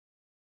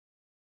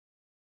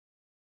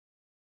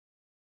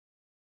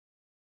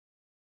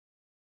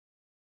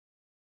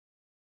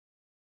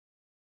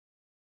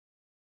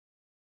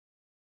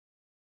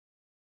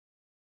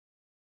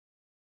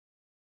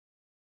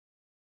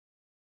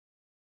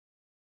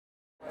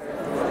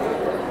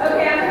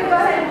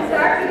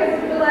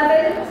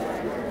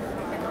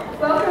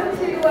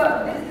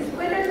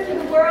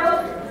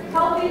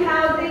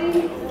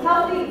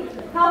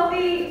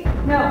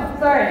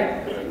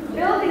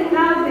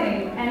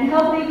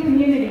healthy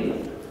communities.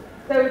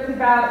 So it's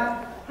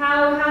about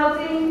how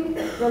housing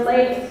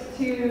relates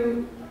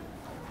to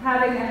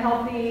having a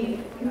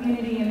healthy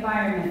community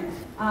environment.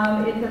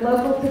 It's a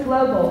local to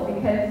global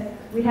because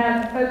we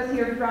have folks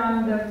here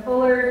from the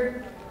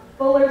Fuller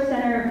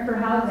Center for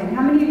Housing.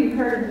 How many of you have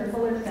heard of the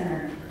Fuller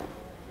Center?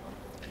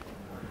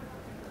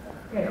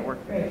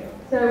 Great.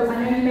 So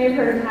I know you may have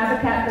heard of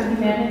Habitat for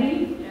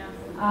Humanity.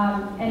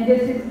 And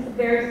this is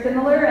very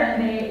similar,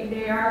 and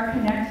they are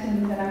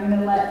connections, and I'm going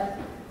to let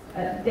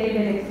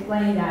David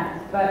explain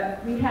that.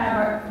 But we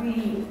have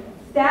the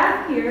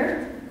staff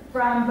here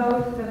from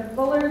both the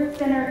Fuller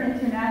Center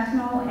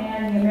International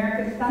and the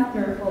America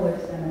Sumter Fuller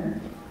Center.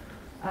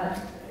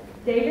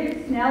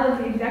 David Snell is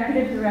the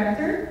executive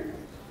director,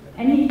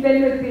 and he's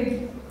been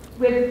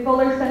with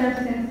Fuller Center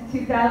since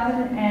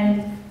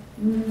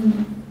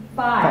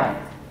 2005.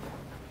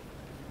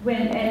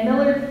 And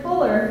Millard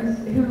Fuller,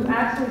 who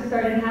actually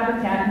started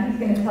Habitat, and he's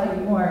going to tell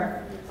you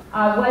more,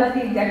 was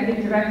the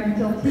executive director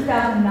until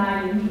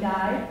 2009, and he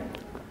died,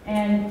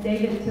 and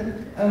David took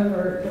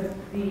over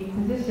the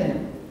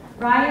position.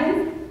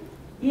 Ryan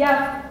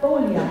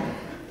Iafiola.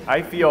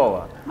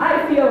 Ifiola.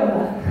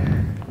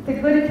 It's a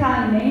good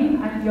Italian name,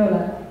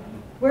 Ifiola.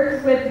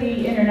 Works with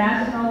the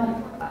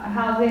international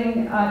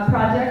housing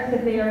projects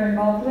that they are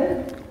involved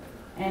with,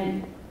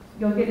 and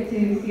you'll get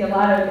to see a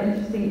lot of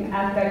interesting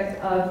aspects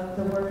of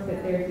the work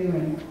that they're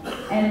doing.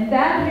 And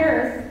Thad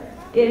Harris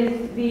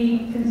is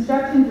the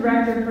construction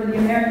director for the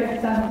America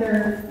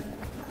Sumter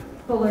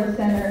Fuller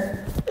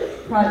Center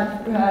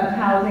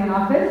Housing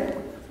Office.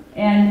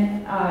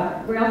 And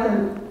we're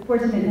also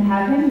fortunate to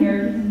have him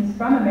here because he's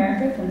from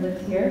America and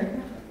lives here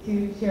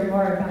to share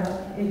more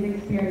about his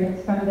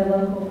experience from the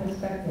local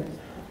perspective.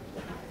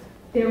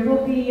 There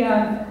will be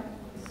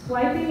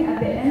swiping at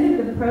the end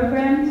of the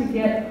program to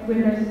get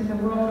winners to the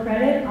World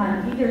Credit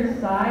on either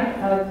side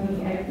of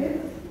the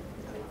exits.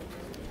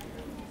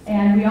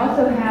 And we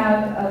also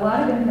have a lot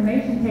of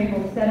information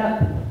tables set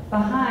up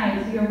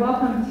behind, so you're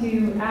welcome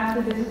to,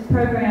 after this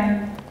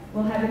program,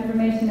 we'll have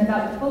information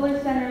about the Fuller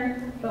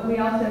Center, but we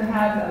also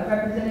have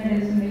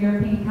representatives from the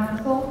European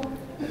Council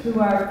who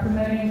are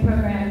promoting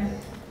programs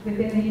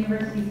within the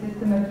university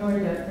system of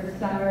Georgia for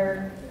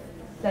summer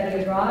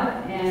study abroad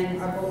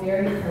and our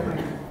Bulgaria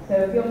program. So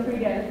feel free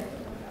to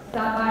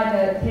stop by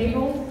the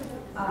tables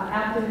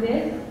after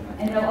this,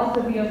 and they'll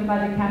also be open by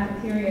the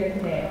cafeteria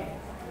today.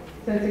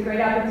 So it's a great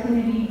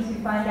opportunity to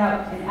find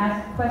out and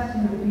ask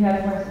questions if you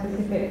have more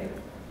specific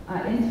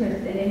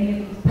interest in any of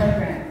these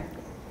programs.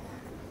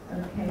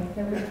 Okay,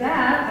 so with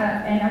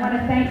that, and I want to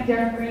thank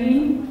Jeff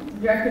Green,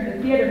 Director of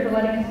the theater, for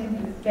letting us use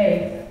the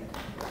space.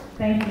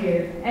 Thank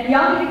you. And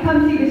y'all need to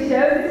come see the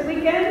show this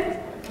weekend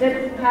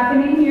that's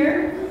happening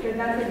here, because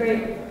that's a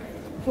great,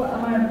 I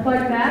want to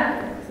plug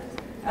that.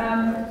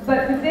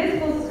 But for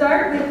this, we'll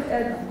start with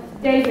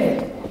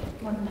David.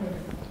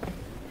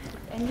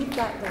 And you've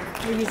got them.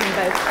 We're using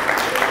both.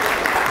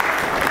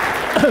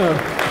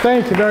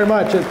 Thank you very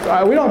much.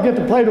 We don't get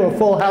to play to a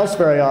full house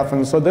very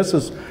often, so this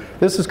is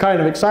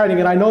kind of exciting,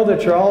 and I know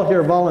that you're all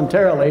here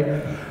voluntarily,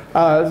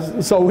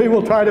 so we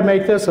will try to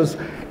make this as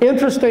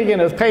interesting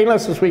and as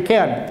painless as we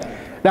can.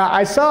 Now,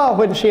 I saw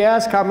when she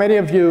asked how many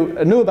of you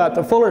knew about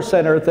the Fuller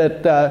Center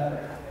that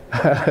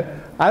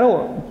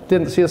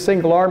didn't see a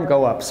single arm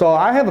go up. So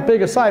I have a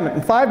big assignment.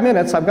 In 5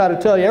 minutes, I've got to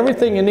tell you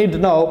everything you need to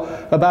know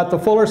about the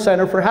Fuller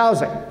Center for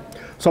Housing.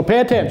 So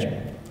pay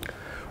attention.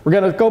 We're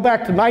going to go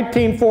back to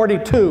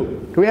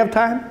 1942. Do we have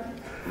time?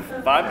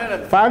 5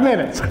 minutes. 5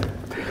 minutes.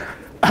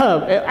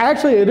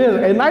 Actually, it is.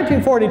 In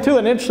 1942,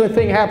 an interesting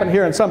thing happened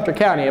here in Sumter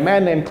County. A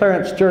man named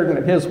Clarence Jordan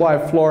and his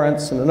wife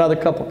Florence and another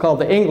couple called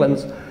the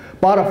Englands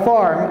bought a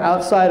farm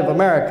outside of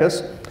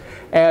Americus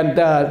and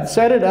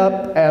set it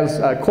up as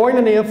a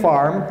Koinonia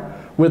farm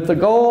with the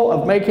goal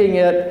of making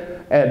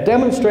it a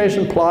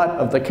demonstration plot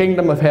of the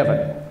kingdom of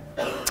heaven.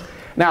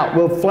 Now,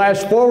 we'll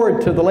flash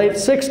forward to the late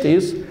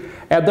 60s,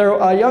 and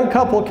a young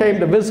couple came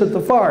to visit the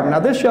farm. Now,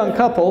 this young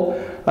couple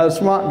was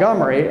from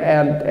Montgomery,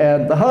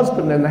 and the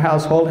husband in the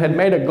household had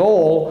made a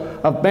goal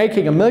of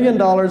making $1 million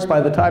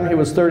by the time he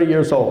was 30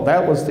 years old.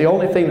 That was the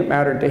only thing that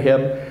mattered to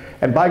him,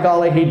 and by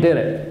golly, he did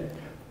it.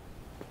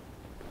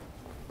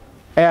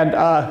 And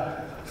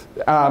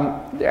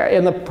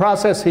in the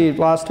process, he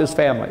lost his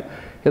family.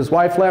 His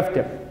wife left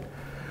him.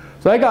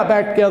 So they got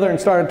back together and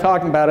started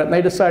talking about it, and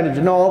they decided,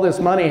 you know, all this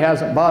money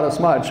hasn't bought us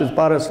much. It's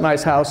bought us a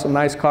nice house and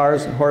nice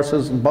cars and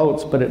horses and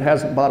boats, but it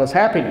hasn't bought us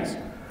happiness.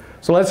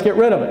 So let's get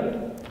rid of it.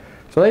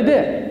 So they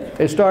did.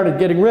 They started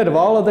getting rid of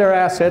all of their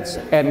assets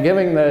and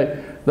giving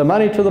the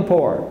money to the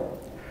poor.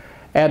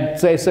 And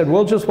they said,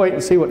 we'll just wait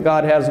and see what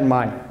God has in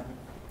mind.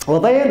 Well,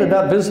 they ended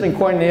up visiting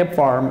Koinonia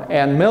Farm,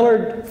 and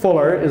Millard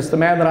Fuller is the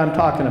man that I'm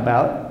talking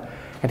about.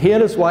 And he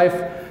and his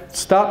wife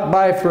stopped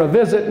by for a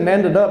visit and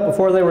ended up,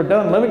 before they were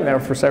done, living there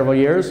for several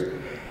years.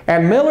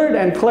 And Millard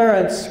and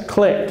Clarence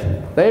clicked.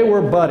 They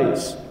were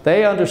buddies.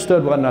 They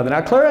understood one another.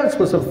 Now, Clarence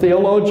was a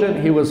theologian.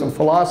 He was a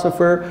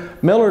philosopher.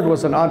 Millard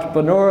was an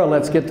entrepreneur, a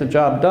let's get the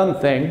job done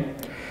thing.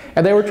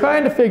 And they were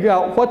trying to figure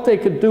out what they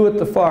could do at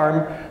the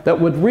farm that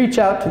would reach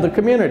out to the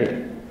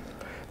community.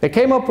 They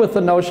came up with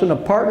the notion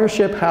of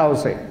partnership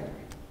housing.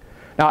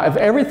 Now, of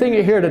everything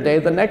you hear today,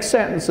 the next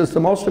sentence is the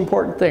most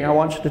important thing I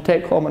want you to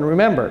take home and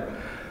remember.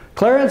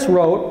 Clarence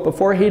wrote,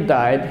 before he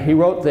died, he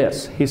wrote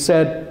this. He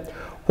said,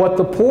 "What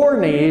the poor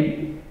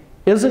need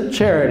isn't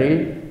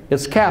charity,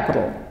 it's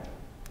capital.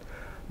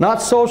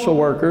 Not social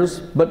workers,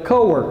 but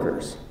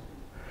co-workers.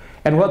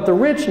 And what the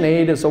rich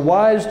need is a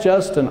wise,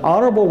 just, and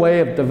honorable way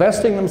of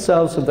divesting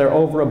themselves of their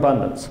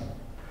overabundance."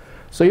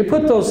 So you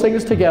put those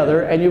things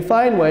together and you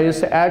find ways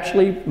to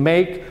actually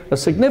make a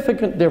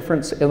significant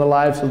difference in the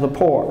lives of the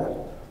poor.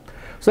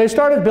 So they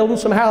started building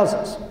some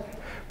houses,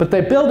 but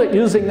they built it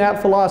using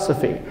that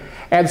philosophy.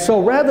 And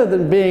so rather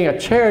than being a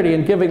charity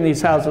and giving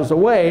these houses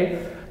away,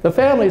 the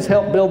families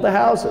helped build the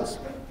houses.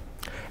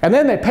 And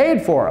then they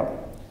paid for them.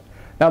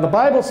 Now the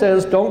Bible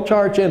says don't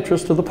charge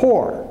interest to the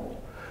poor.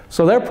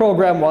 So their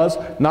program was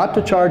not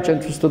to charge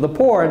interest to the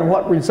poor, and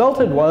what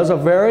resulted was a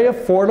very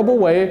affordable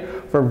way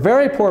for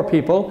very poor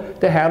people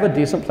to have a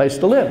decent place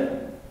to live.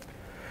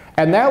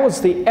 And that was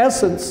the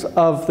essence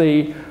of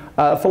the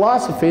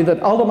philosophy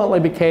that ultimately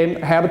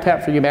became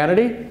Habitat for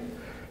Humanity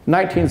in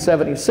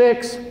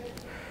 1976.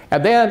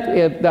 And then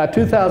in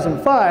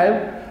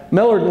 2005,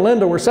 Millard and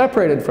Linda were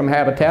separated from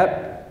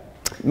Habitat.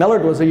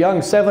 Millard was a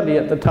young 70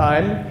 at the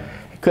time.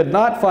 Could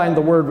not find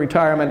the word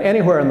retirement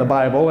anywhere in the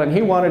Bible, and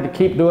he wanted to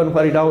keep doing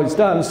what he'd always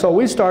done, so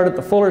we started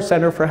the Fuller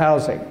Center for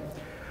Housing.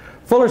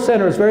 Fuller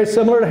Center is very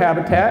similar to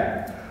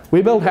Habitat.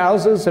 We build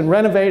houses and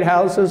renovate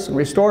houses and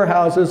restore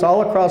houses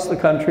all across the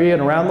country and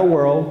around the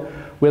world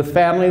with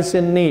families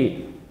in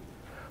need.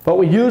 But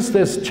we use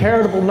this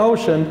charitable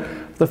notion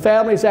of the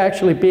families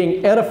actually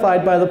being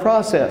edified by the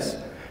process.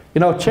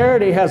 You know,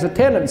 charity has a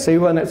tendency,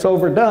 when it's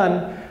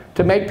overdone,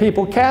 to make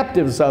people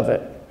captives of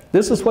it.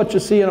 This is what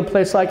you see in a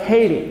place like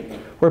Haiti,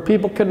 where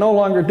people can no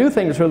longer do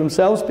things for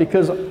themselves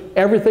because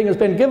everything has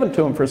been given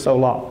to them for so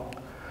long.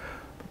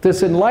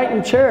 This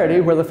enlightened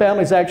charity, where the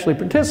families actually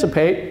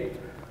participate,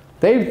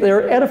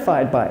 they're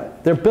edified by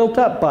it. They're built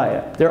up by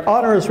it. Their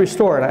honor is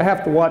restored. I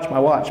have to watch my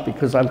watch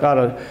because I've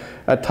got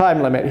a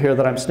time limit here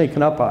that I'm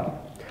sneaking up on.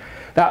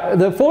 Now,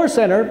 the Fuller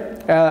Center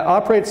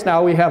operates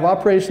now. We have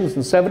operations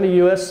in 70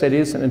 U.S.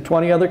 cities and in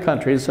 20 other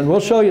countries, and we'll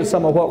show you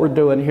some of what we're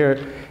doing here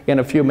in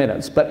a few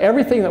minutes. But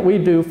everything that we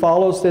do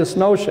follows this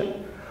notion.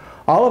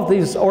 All of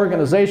these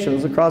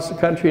organizations across the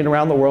country and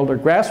around the world are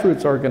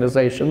grassroots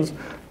organizations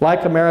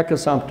like America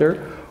Sumter,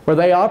 where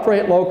they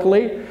operate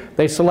locally,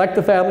 they select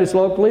the families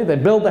locally, they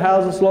build the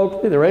houses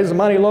locally, they raise the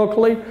money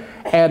locally,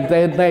 and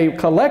then they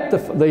collect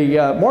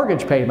the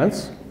mortgage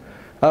payments,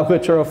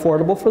 which are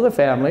affordable for the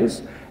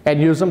families,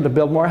 and use them to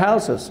build more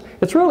houses.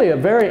 It's really a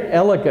very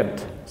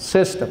elegant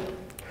system.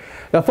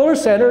 The Fuller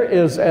Center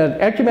is an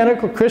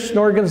ecumenical Christian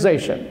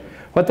organization.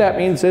 What that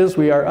means is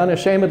we are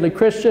unashamedly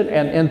Christian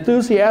and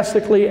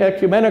enthusiastically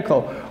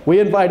ecumenical. We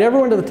invite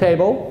everyone to the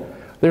table.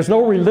 There's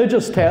no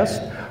religious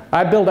test.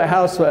 I built a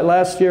house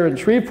last year in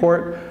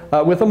Shreveport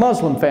with a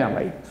Muslim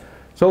family.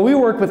 So we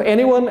work with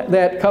anyone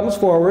that comes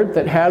forward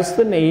that has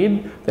the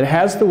need, that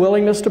has the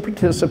willingness to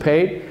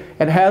participate,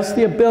 and has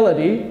the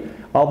ability,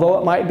 although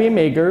it might be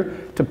meager,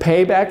 to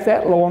pay back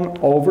that loan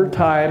over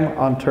time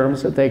on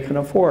terms that they can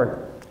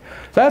afford.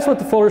 So that's what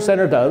the Fuller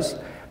Center does.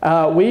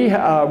 We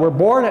were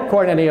born at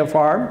Cornelia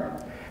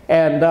Farm,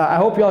 and I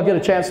hope you all get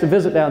a chance to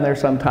visit down there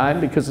sometime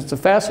because it's a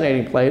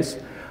fascinating place.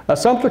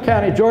 Sumter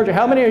County, Georgia.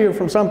 How many of you are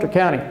from Sumter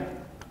County?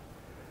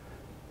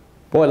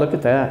 Boy, look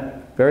at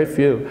that. Very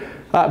few.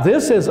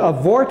 This is a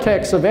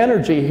vortex of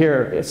energy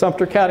here in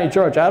Sumter County,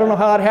 Georgia. I don't know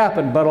how it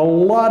happened, but a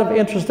lot of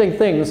interesting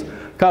things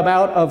come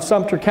out of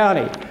Sumter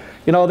County.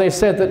 You know, they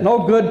said that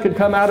no good could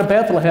come out of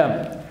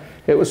Bethlehem.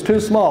 It was too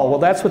small. Well,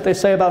 that's what they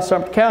say about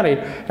Sumter County.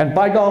 And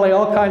by golly,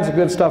 all kinds of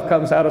good stuff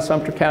comes out of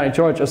Sumter County,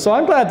 Georgia. So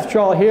I'm glad that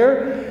you're all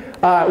here.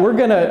 We're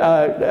going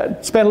to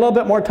spend a little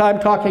bit more time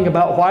talking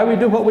about why we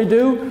do what we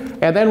do,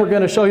 and then we're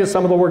going to show you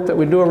some of the work that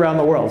we do around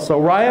the world. So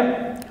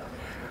Ryan,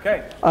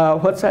 Okay.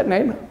 What's that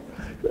name?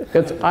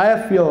 It's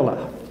Iafiola.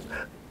 All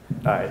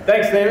right.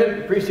 Thanks,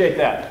 David. Appreciate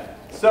that.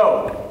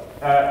 So,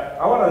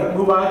 I want to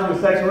move on to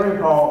a section we're going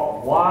to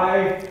call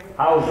Why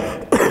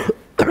Housing.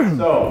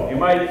 So, you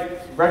might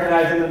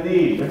recognize in the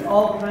need. There's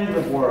all kinds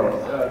of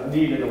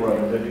need in the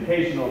world. There's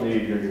educational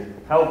need, there's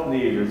health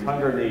need, there's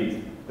hunger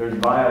needs, there's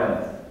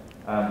violence.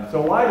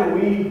 So why do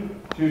we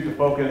choose to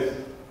focus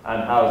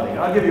on housing?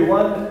 I'll give you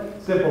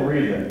one simple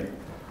reason.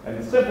 And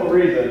the simple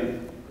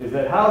reason is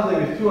that housing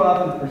is too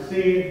often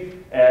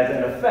perceived as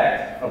an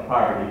effect of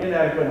poverty.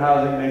 Inadequate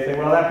housing, they say,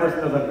 well, that person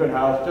doesn't have a good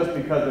house just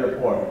because they're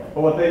poor.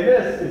 But what they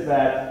miss is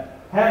that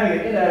having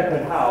an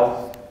inadequate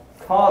house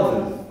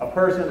causes a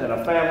person and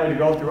a family to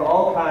go through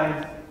all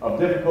kinds of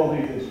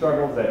difficulties and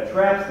struggles that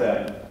traps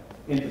them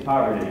into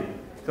poverty.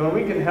 So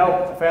when we can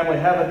help a family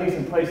have a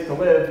decent place to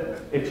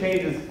live, it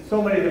changes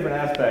so many different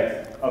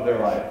aspects of their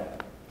life.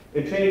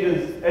 It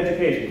changes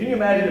education. Can you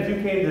imagine if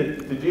you came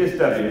to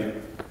GSW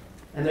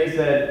and they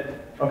said,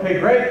 okay,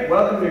 great,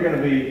 welcome, you're going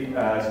to be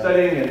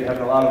studying and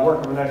having a lot of work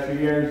over the next few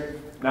years.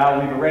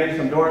 Now we've arranged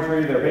some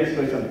dormitories. There are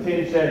basically some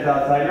tin sheds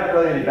outside, not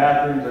really any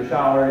bathrooms or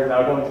showers.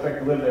 Now don't expect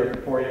to live there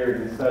for 4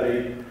 years and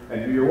study.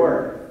 and do your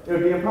work. It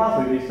would be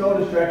impossible. You'd be so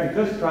distracted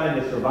just trying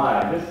to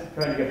survive, just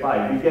trying to get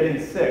by. You'd be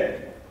getting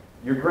sick.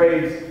 Your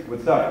grades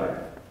would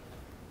suffer.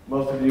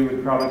 Most of you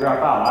would probably drop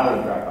out. I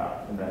would drop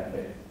out in that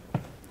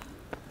case.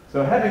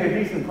 So having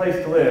a decent place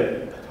to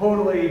live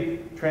totally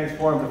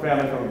transforms the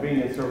family from being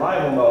in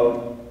survival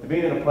mode to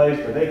being in a place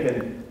where they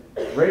can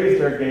raise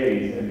their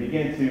gaze and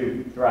begin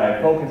to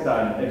thrive, focus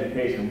on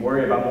education,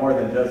 worry about more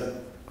than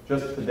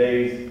just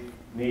today's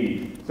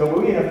needs. So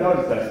we have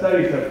noticed that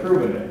studies have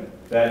proven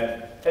it,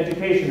 that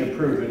education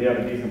improves when you have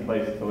a decent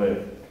place to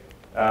live.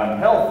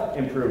 Health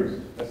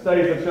improves. The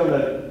studies have shown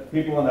that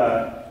people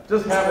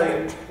just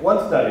having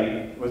one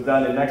study was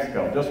done in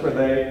Mexico, just where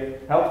they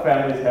helped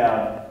families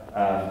have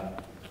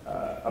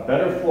a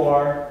better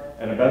floor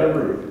and a better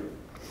roof.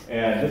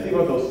 And just even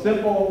with those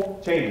simple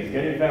changes,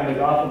 getting families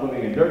off of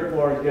living in dirt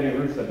floors, getting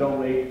roofs that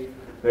don't leak,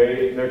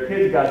 their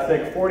kids got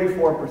sick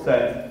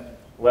 44%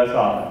 less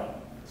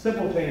often.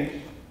 Simple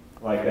change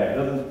like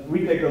that.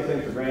 We take those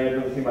things for granted. It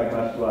doesn't seem like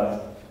much to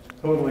us.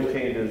 Totally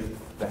changes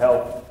the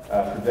health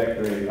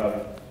trajectory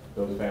of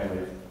those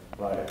families'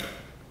 lives.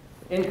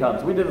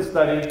 Incomes. We did a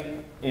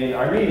study in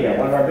Armenia,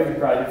 one of our biggest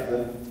projects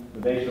in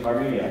the nation of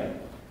Armenia.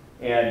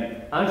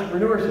 And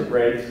entrepreneurship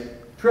rates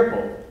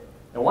tripled.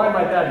 And why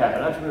might that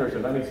happen?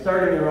 Entrepreneurship, I mean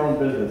starting your own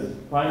business,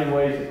 finding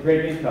ways to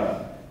create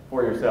income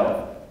for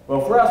yourself.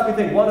 Well, for us, we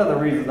think one of the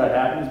reasons that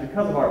happens is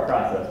because of our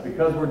process,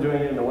 because we're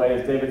doing it in a way,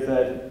 as David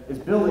said, is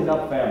building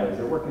up families.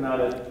 They're working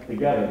on it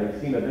together. They're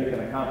seeing that they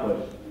can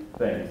accomplish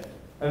things.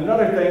 And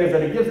another thing is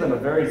that it gives them a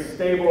very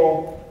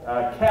stable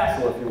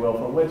castle, if you will,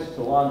 from which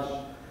to launch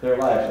their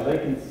life. So they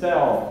can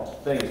sell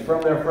things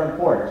from their front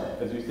porch,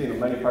 as you see in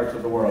many parts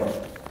of the world.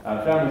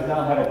 Families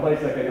now have a place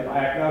that can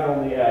act not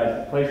only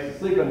as a place to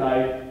sleep at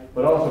night,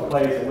 but also a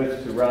place in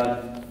which to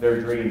run their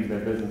dreams, their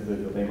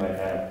businesses that they might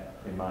have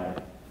in mind.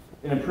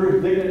 It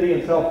improves dignity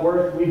and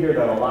self-worth. We hear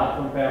that a lot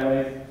from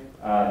families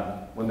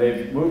when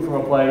they've moved from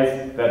a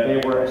place that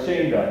they were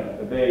ashamed of,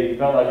 that they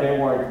felt like they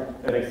weren't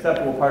an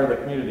acceptable part of the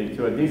community,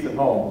 to a decent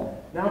home.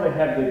 Now they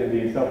have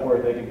dignity and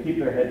self-worth. They can keep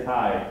their heads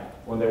high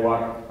when they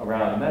walk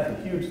around, and that's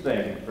a huge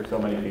thing for so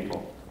many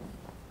people.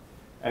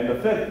 And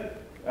the fifth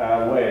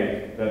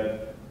way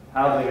that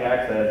housing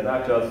acts as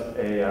not just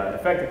an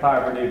effect of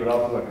poverty, but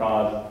also a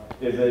cause,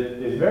 is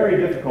it is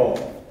very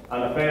difficult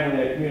on a family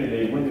and a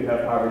community when you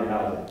have poverty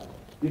housing.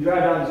 You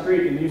drive down the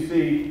street and you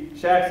see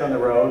shacks on the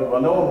road.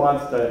 Well, no one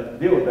wants to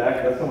deal with that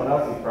because that's someone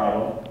else's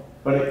problem,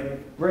 but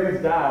it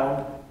brings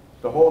down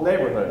the whole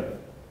neighborhood.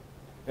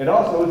 It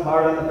also is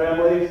hard on the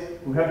families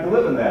who have to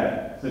live in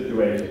that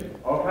situation.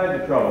 All kinds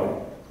of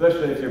trouble,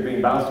 especially if you're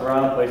being bounced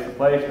around place to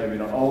place, maybe you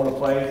don't own a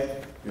place,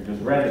 you're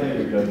just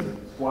renting, you're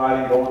just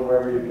squatting, going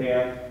wherever you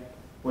can.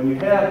 When you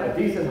have a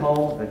decent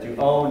home that you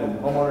own, and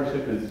home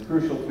ownership is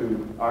crucial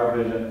to our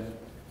vision,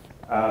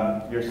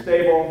 you're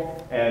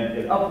stable, and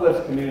it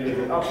uplifts communities,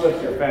 it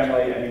uplifts your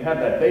family, and you have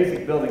that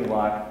basic building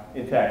block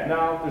intact.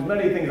 Now, there's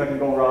many things that can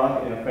go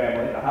wrong in a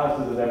family. A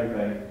house isn't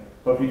everything.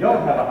 But if you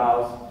don't have a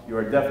house, you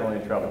are definitely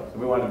in trouble. So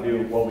we want to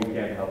do what we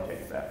can to help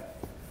change that.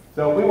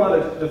 So we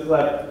want to just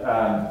let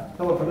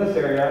someone from this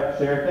area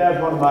share. Thad's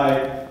one of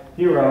my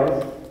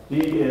heroes. He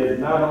is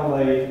not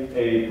only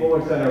a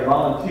Fuller Center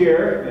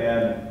volunteer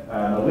and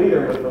a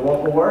leader with the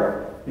local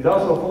work, he's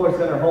also a Fuller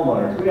Center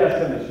homeowner. So we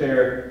asked him to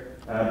share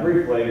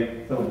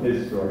briefly some of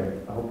his story.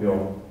 I hope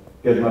you'll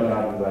get as much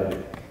out of it as I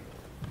do.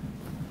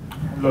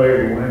 Hello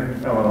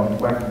everyone,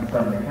 welcome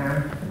from the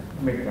county.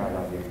 Make y'all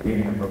like it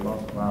being here for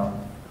most of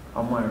all.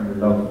 I'm one of the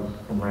locals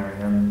from around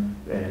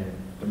here, and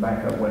to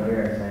back up what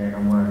they're saying,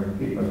 I'm one of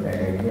the people that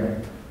are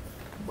here.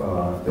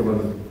 There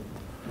was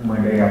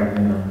one day I was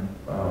in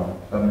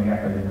something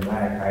happened in the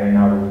life.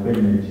 I was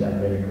building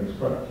shop in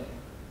construction.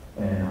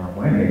 And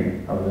one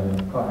day I was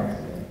in a car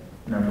accident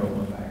and I broke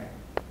my back.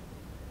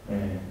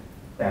 And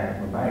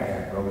after my bike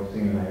got broke, it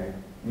seemed like,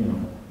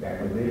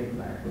 that was it,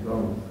 life was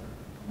over.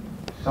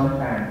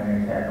 Sometimes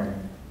things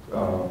happen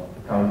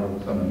because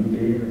of some you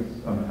did,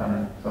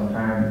 or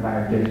sometimes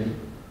life just,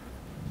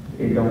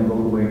 it don't go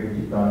the way that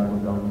you thought it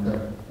was going to go.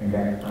 And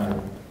that's probably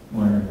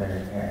one of the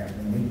things that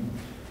happened to me.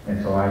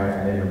 And so I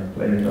got in a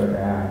place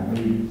where I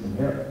needed some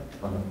help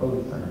from the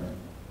Fuller Center.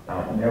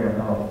 I never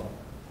thought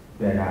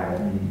that I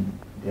would need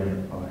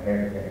them or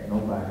have that,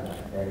 nobody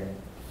like that.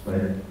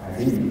 But I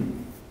did.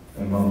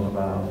 And most of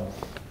all,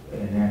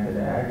 and after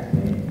the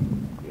accident,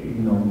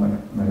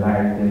 my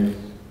life just,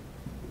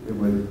 it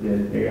was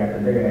just day after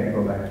day I had to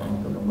go back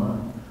home to my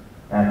mom.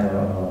 After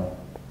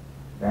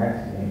the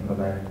accident, because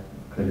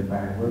I couldn't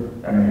find work.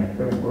 I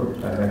couldn't work,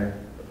 so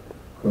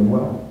I couldn't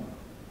walk.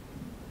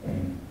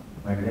 And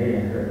one day I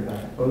heard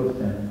about the Fuller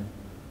Center,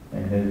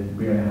 and they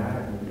really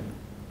hired me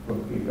for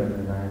people,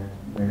 and I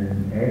went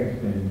and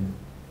asked, and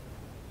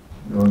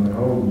lo and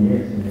behold,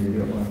 yes, and they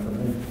built one for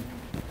me.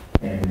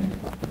 And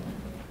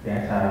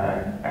that's how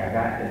I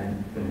got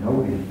to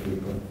know these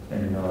people.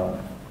 And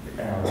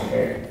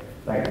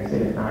like I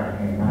said, it's not a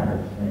hang out,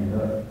 it's a hang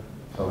up.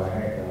 So I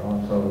had to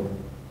also,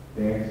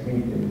 they asked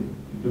me to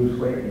do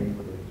sweat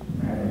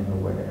installation. I didn't know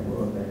what that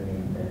was. That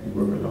means that you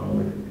work along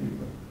with the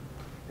people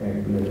that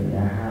build in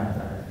your house. I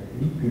said,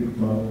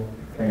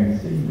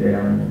 can't see that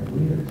I'm in a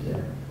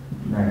wheelchair.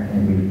 And I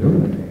can't be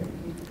doing it.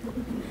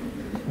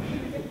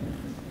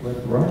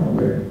 What's wrong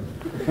with it?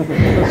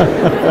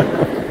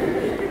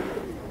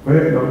 But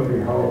it's going to be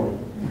hard.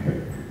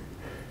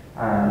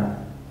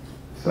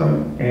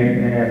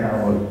 And as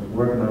I was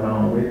working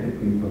along with the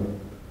people,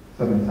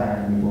 some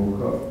inside of me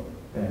woke up.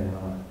 And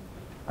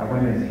I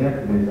went as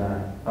healthy as I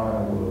thought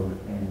I would.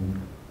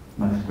 And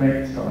my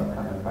strength started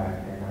coming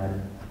back. And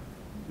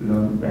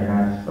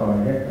I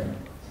started helping.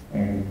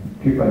 And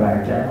people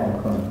like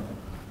y'all come.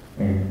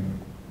 And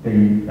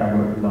I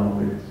worked along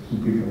with some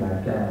people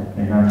like y'all.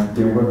 And I've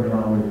been working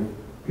along with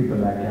people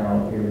like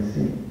y'all ever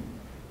since.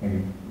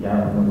 And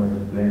y'all know what a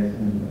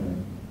blessing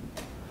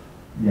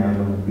and y'all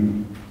gonna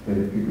be to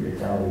the people that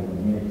y'all even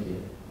met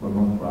yet. But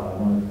most of all, I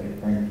want to say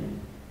thank you.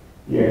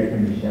 You asked me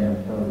to share my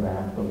story, but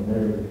I'm so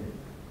nervous.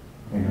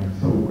 And I'm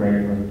so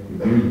grateful to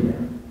be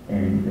here.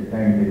 And the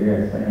things that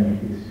they're saying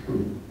is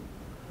true.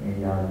 And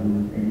y'all do,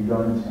 and you're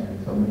gonna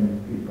change so many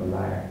people's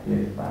lives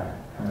just by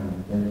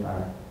coming, just by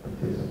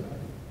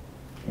participating.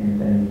 And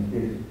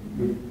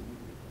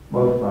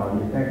most of all,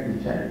 you think you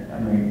change. I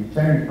mean, you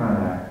change my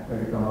life, but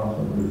it can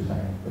also do the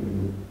same for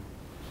you.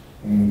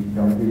 And you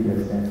don't give you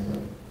a sense of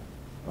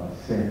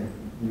self.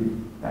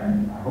 I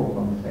hope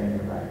I'm saying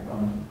it right.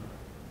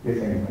 This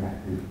ain't what I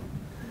do.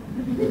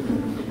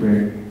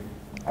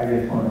 But I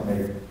just want to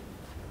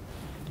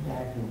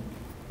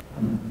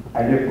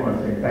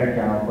say, thank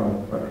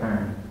y'all for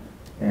coming.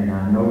 And I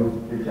know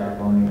that y'all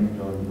going to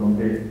enjoy. You're going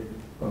to get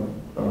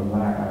a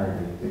lot out of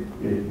this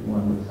if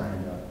one would sign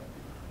up.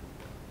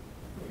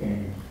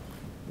 And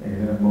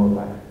learn more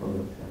about the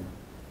Fuller Center.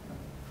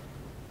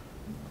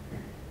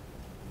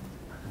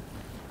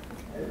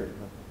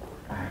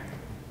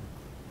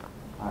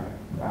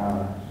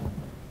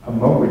 I'm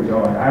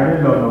overjoyed. I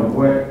really don't know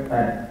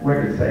what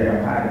to say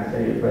or how to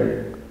say it, but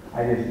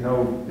I just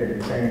know that the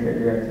things that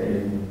they're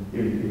saying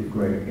is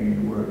great in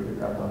the word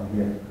because I'm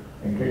here.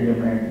 And can you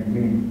imagine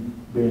me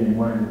being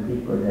one of the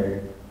people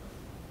that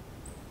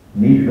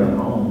needed a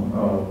home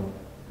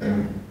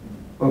and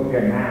up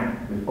there now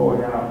before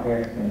y'all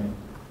asked them,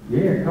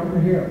 yeah, come to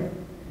help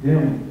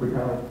them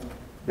because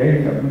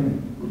they help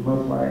me.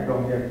 Most likely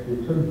gonna help you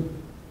too.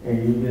 And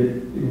you get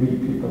to meet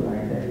people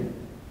like that.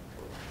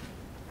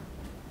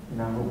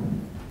 And I hope.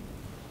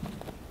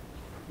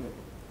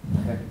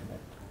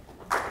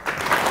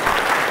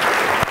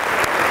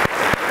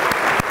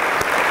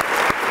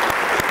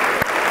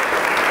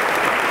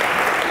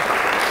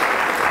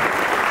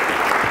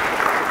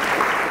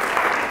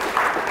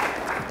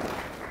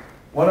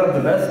 One of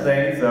the best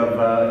things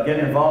of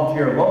getting involved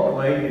here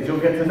locally is you'll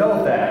get to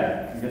know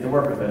Thad. You get to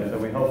work with him, so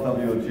we hope some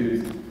of you will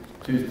choose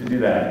to do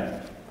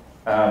that.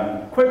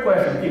 Quick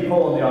question, keep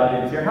polling the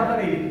audience here. How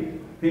many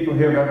people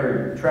here have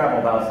ever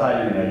traveled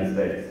outside of the United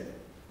States?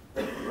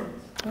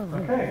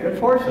 Okay, good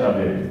portion of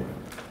you.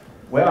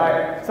 Well,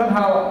 I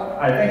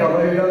think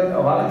although you've done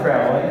a lot of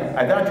traveling,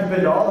 I thought you've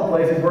been to all the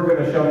places we're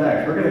going to show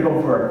next. We're going to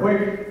go for a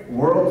quick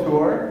world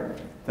tour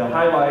to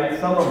highlight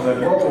some of the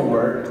local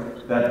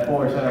work that the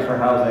Fuller Center for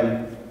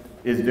Housing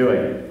is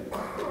doing.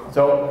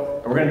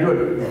 So we're going to do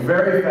it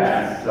very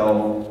fast,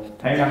 so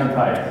hang on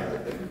tight.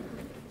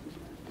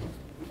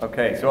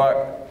 Okay,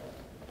 so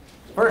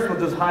first we'll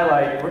just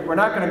highlight, we're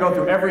not going to go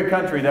through every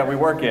country that we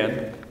work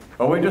in,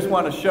 but we just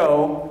want to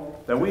show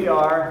that we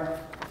are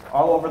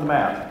all over the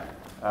map.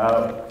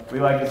 We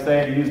like to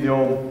say, to use the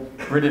old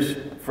British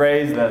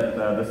phrase, that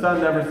the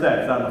sun never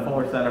sets on the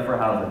Fuller Center for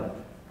Housing,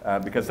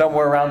 because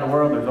somewhere around the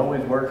world there's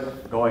always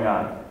work going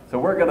on. So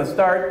we're going to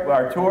start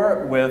our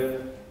tour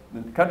with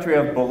the country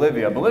of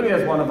Bolivia. Bolivia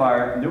is one of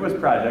our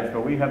newest projects,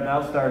 but we have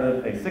now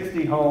started a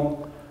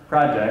 60-home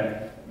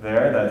project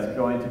there that's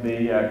going to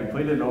be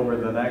completed over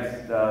the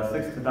next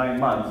 6 to 9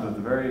 months. So it's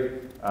a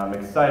very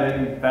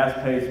exciting,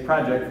 fast-paced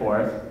project for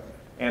us.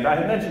 And I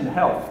had mentioned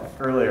health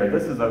earlier.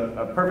 This is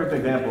a perfect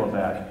example of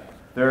that.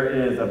 There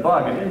is a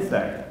bug, an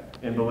insect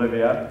in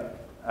Bolivia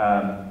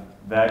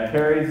that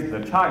carries the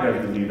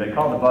Chagas disease. They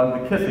call the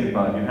bug the kissing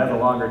bug. It has a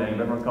longer name.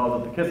 Everyone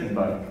calls it the kissing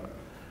bug.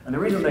 And the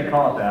reason they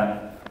call it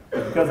that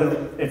is because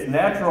its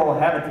natural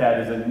habitat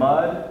is in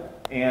mud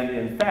and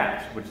in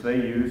thatch, which they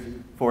use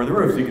for the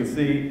roofs. You can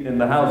see in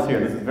the house here,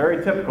 this is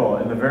very typical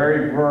in the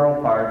very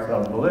rural parts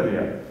of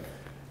Bolivia.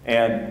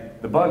 And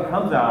the bug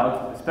comes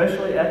out,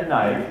 especially at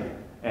night,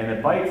 and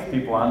it bites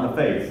people on the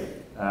face.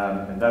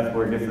 And that's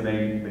where it gets the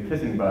name, the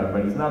kissing bug,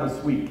 but it's not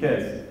a sweet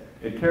kiss.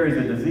 It carries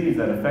a disease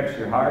that affects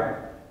your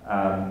heart,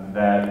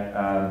 that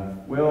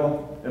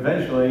will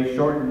eventually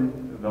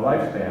shorten the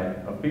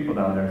lifespan of people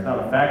down there. It's not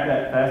a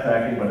fast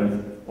acting, but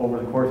it's over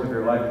the course of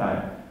your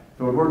lifetime.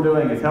 So what we're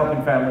doing is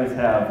helping families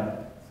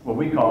have what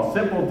we call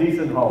simple,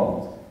 decent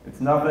homes. It's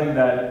nothing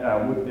that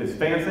is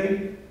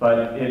fancy,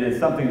 but it is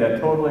something that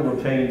totally will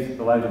change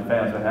the lives of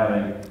families by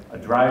having a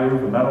dry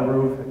roof, a metal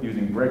roof,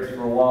 using bricks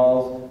for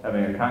walls,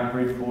 having a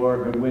concrete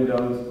floor, good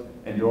windows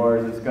and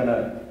doors. It's going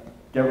to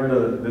get rid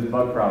of this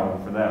bug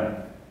problem for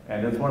them.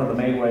 And it's one of the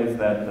main ways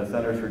that the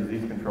Centers for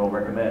Disease Control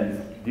recommends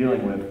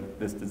dealing with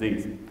this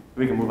disease.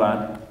 We can move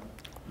on.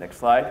 Next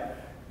slide.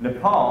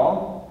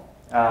 Nepal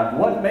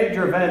What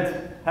major event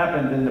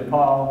happened in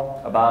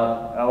Nepal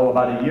about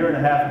a year and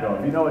a half ago?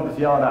 If you know it, just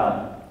yell it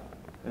out.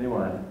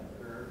 Anyone?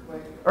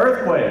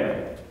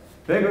 Earthquake.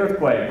 Big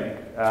earthquake.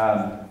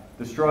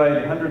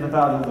 Destroyed hundreds of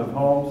thousands of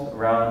homes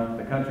around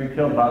the country,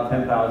 killed about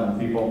 10,000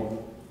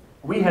 people.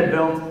 We had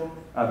built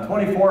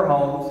 24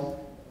 homes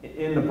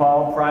in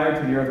Nepal prior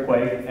to the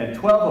earthquake, and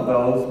 12 of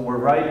those were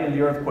right in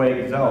the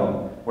earthquake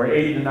zone, where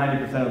 80 to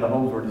 90% of the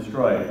homes were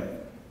destroyed.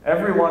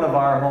 Every one of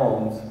our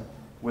homes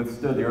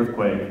withstood the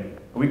earthquake.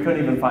 We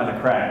couldn't even find a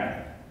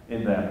crack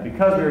in them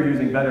because we were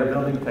using better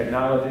building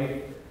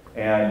technology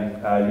and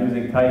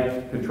using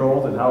tight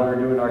controls in how we were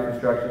doing our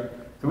construction.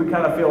 So we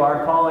kind of feel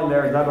our calling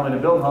there is not only to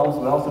build homes,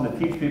 but also to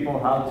teach people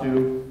how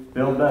to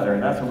build better.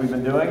 And that's what we've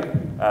been doing.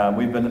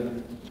 We've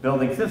been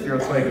building since the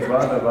earthquake as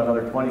well. About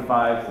another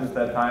 25 since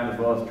that time, as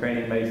well as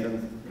training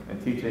masons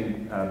and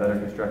teaching better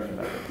construction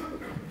methods.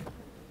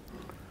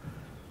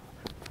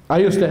 I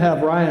used to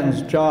have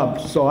Ryan's job,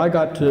 so I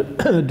got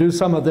to do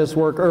some of this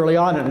work early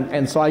on,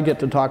 and so I get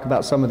to talk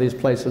about some of these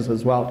places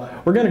as well.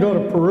 We're going to go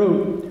to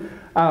Peru.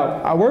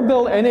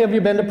 Any of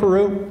you been to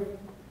Peru?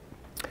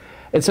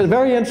 It's a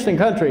very interesting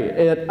country.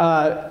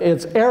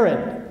 It's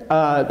arid.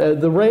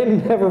 The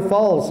rain never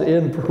falls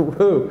in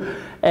Peru.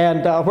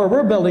 And where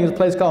we're building is a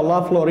place called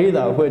La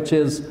Florida, which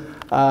is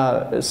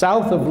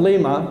south of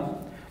Lima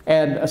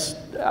and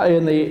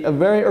in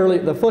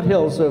the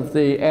foothills of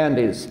the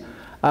Andes.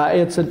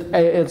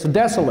 It's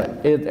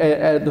desolate.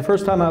 The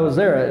first time I was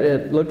there,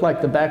 it looked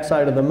like the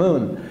backside of the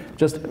moon,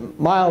 just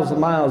miles and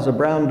miles of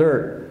brown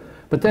dirt.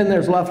 But then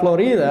there's La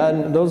Florida,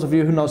 and those of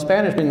you who know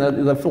Spanish, mean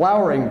the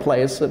flowering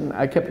place, and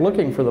I kept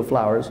looking for the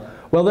flowers.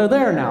 Well, they're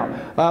there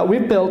now.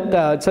 We've built,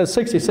 it says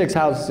 66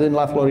 houses in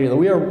La Florida.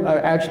 We are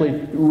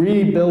actually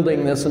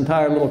rebuilding this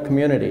entire little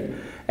community.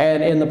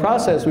 And in the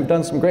process, we've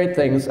done some great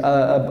things.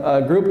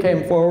 A group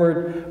came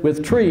forward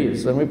with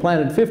trees, and we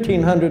planted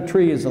 1,500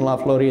 trees in La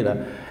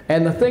Florida.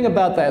 And the thing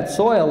about that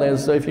soil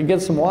is if you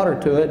get some water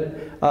to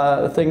it,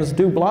 things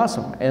do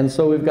blossom. And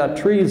so we've got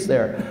trees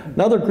there.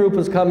 Another group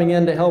is coming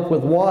in to help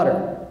with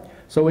water,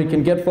 so we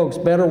can get folks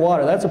better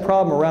water. That's a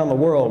problem around the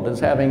world, is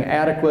having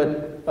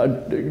adequate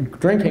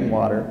drinking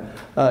water,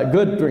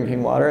 good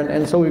drinking water.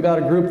 And so we've got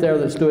a group there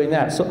that's doing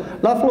that. So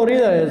La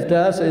Florida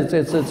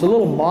it's a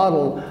little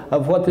model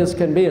of what this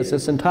can be. It's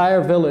this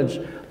entire village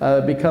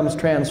becomes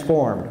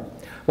transformed.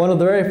 One of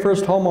the very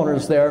first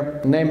homeowners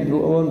there, a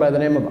woman by the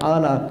name of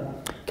Ana,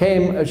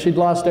 came. She'd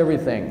lost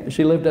everything.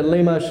 She lived in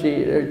Lima.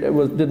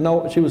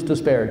 She was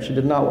despaired. She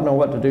did not know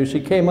what to do. She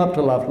came up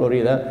to La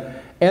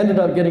Florida, ended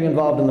up getting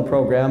involved in the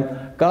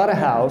program, got a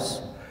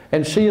house,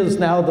 and she is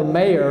now the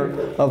mayor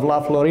of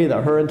La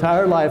Florida. Her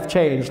entire life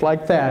changed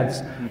like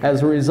that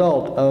as a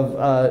result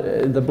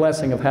of the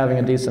blessing of having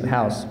a decent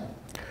house.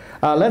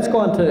 Let's go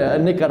on to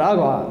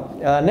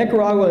Nicaragua.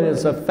 Nicaragua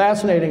is a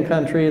fascinating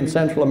country in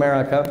Central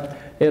America.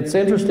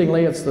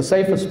 Interestingly, it's the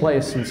safest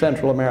place in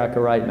Central America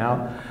right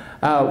now.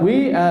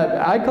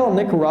 I call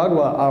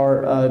Nicaragua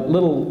our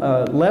little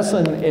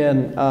lesson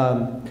in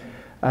the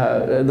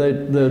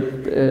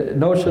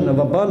notion of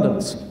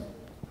abundance.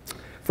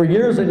 For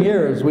years and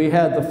years, we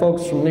had the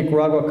folks from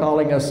Nicaragua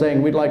calling us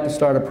saying, we'd like to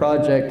start a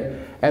project.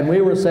 And we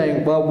were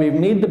saying, well, we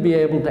need to be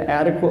able to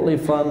adequately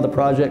fund the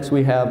projects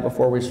we have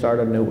before we start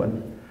a new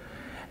one.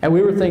 And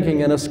we were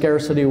thinking in a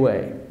scarcity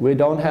way. We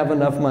don't have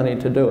enough money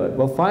to do it.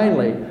 Well,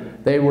 finally,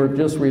 they were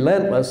just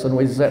relentless, and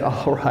we said,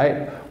 all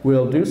right,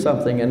 we'll do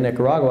something in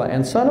Nicaragua.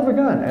 And son of a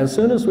gun, as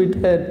soon as we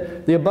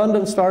did, the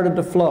abundance started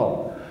to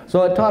flow.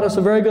 So it taught us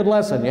a very good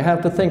lesson. You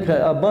have to think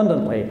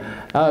abundantly.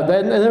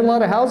 There are a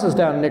lot of houses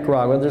down in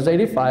Nicaragua. There's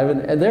 85,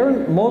 and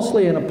they're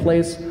mostly in a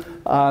place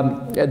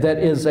that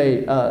is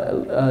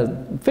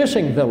a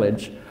fishing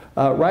village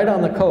right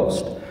on the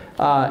coast.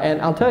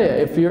 And I'll tell you,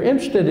 if you're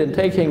interested in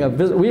taking a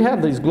visit, we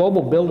have these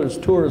global builders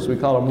tours, we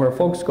call them, where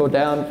folks go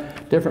down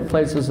different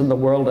places in the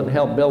world and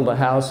help build a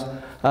house.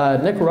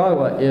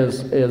 Nicaragua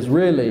is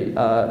really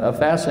a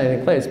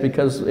fascinating place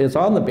because it's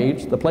on the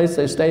beach. The place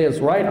they stay is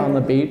right on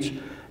the beach,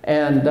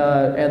 and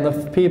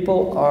the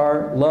people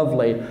are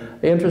lovely.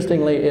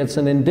 Interestingly, it's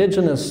an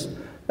indigenous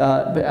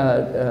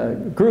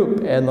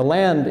group, and the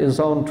land is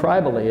owned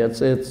tribally.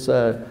 It's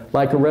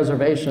like a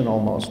reservation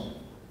almost.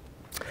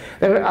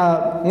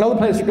 Another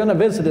place we're going to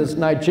visit is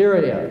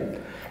Nigeria.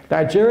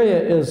 Nigeria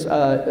is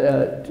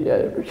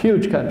a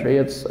huge country.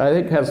 I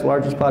think it has the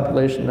largest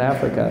population in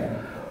Africa.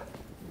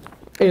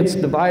 It's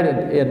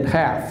divided in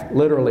half,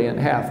 literally in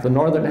half. The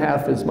northern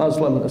half is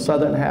Muslim, the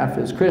southern half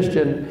is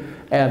Christian,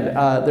 and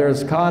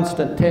there's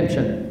constant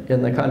tension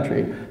in the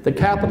country. The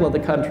capital of the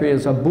country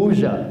is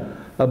Abuja.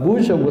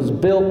 Abuja was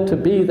built to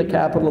be the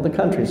capital of the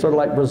country, sort of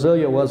like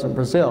Brasilia was in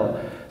Brazil.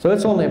 So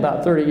it's only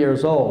about 30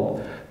 years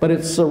old. But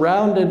it's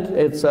surrounded,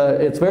 it's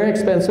a very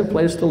expensive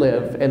place to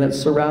live, and it's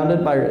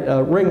surrounded by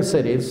ring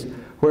cities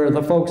where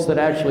the folks that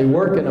actually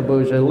work in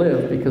Abuja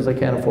live because they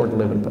can't afford to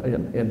live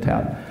in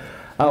town.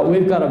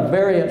 We've got a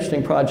very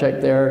interesting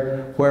project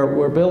there where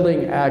we're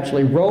building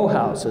actually row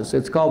houses.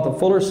 It's called the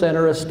Fuller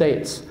Center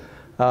Estates,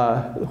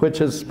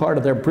 which is part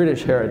of their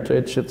British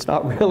heritage. It's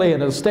not really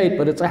an estate,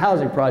 but it's a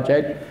housing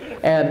project.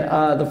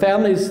 And the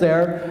families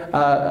there,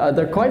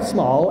 they're quite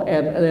small,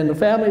 and the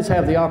families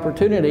have the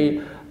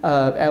opportunity,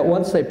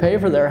 once they pay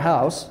for their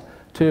house,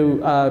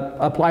 to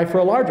apply for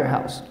a larger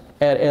house.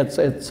 And it's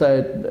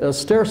a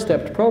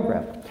stair-stepped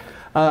program.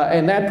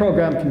 And that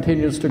program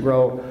continues to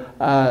grow.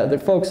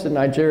 The folks in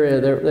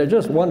Nigeria, they're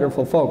just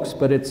wonderful folks,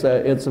 but it's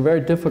a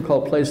very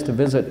difficult place to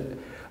visit.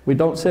 We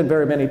don't send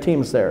very many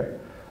teams there,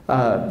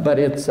 but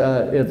it's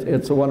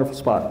a wonderful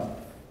spot.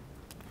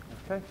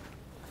 Okay.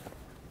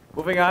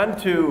 Moving on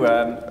to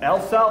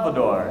El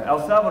Salvador.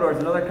 El Salvador is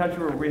another country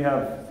where we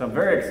have some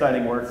very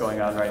exciting work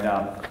going on right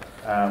now.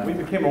 We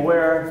became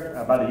aware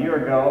about a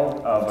year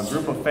ago of a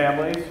group of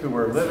families who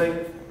were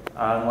living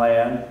on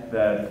land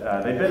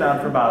that they've been on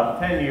for about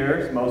 10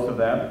 years, most of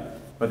them,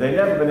 but they've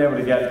never been able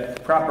to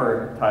get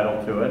proper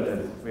title to it,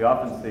 as we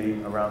often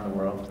see around the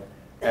world.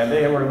 And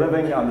they were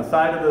living on the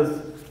side of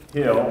this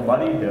hill,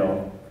 muddy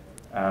hill,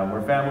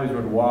 where families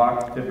would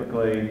walk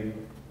typically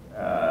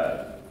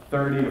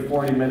 30 to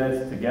 40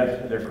 minutes to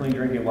get their clean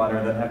drinking water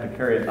and then have to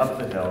carry it up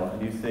the hill.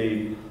 And you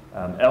see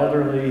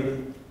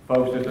elderly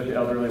folks, especially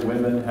elderly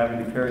women,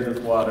 having to carry this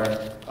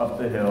water up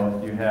the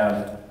hill. You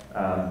have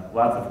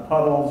lots of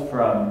puddles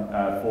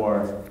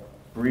for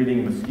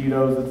breeding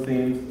mosquitoes, it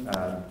seems.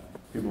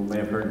 People may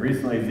have heard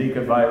recently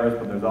Zika virus,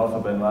 but there's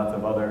also been lots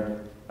of other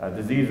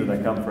diseases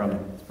that come from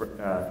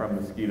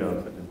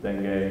mosquitoes, such as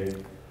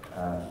dengue,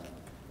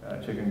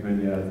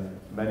 chikungunya,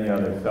 many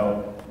others.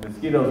 So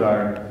mosquitoes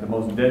are the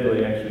most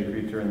deadly, actually,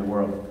 creature in the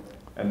world.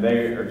 And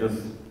they are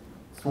just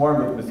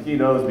swarmed with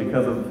mosquitoes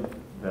because of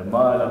the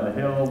mud on the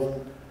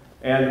hills.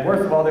 And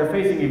worst of all, they're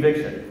facing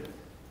eviction,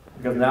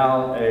 because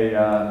now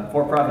a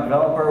for-profit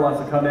developer wants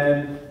to come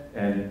in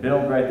and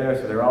build right there,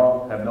 so they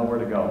all have nowhere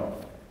to go.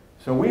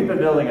 So we've been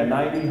building a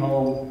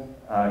 90-home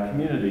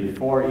community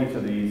for each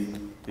of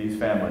these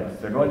families.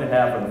 They're going to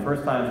have, for the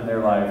first time in their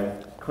life,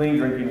 clean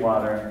drinking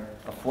water,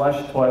 a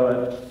flush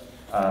toilet,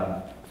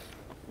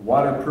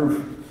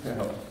 waterproof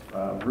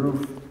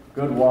roof,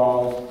 good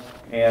walls,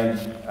 and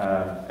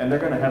they're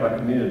going to have a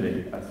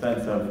community, a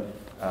sense of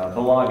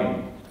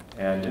belonging.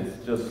 And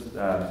it's just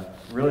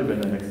really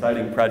been an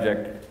exciting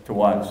project to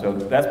watch. So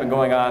that's been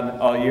going on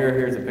all year.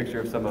 Here's a picture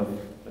of some of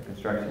the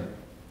construction.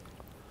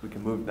 We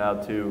can move now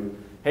to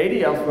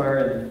Haiti,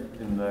 elsewhere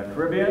in the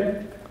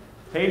Caribbean.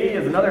 Haiti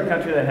is another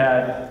country that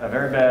had a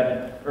very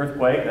bad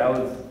earthquake. That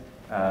was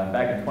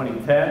back in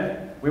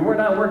 2010. We were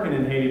not working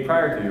in Haiti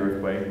prior to the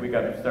earthquake. We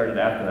got started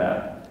after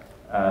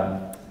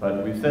that.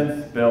 But we've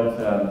since built,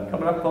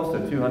 coming up close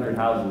to 200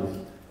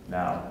 houses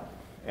now.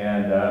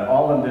 And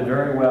all of them did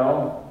very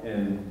well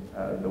in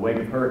the wake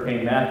of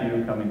Hurricane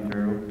Matthew coming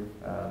through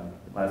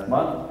last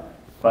month.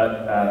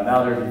 But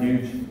now there's a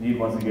huge need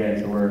once again.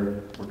 So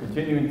we're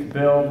continuing to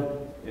build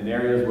in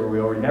areas where we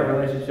already have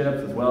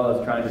relationships, as well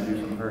as trying to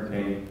do some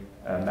Hurricane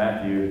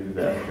Matthew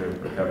disaster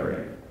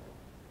recovery.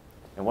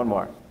 And one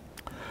more.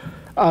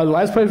 The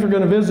last place we're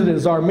going to visit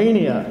is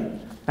Armenia.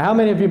 How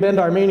many of you been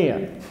to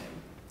Armenia?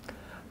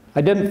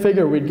 I didn't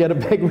figure we'd get a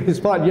big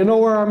response. You know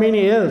where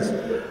Armenia is?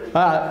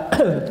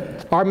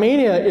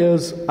 Armenia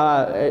is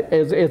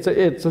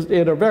it's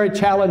in a very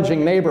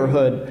challenging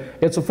neighborhood.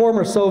 It's a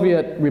former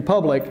Soviet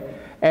republic,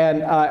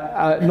 and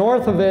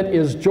north of it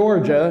is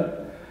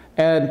Georgia,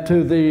 and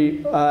to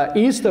the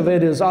east of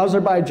it is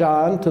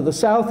Azerbaijan, to the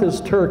south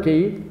is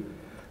Turkey,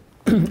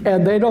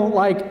 and they don't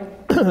like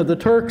the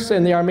Turks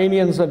and the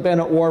Armenians have been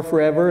at war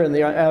forever, and the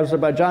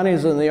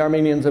Azerbaijanis and the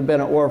Armenians have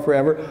been at war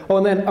forever. Oh,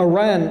 and then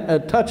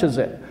Iran touches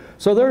it.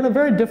 So they're in a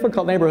very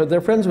difficult neighborhood.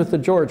 They're friends with the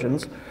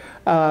Georgians.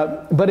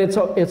 But it's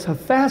a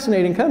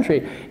fascinating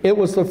country. It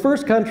was the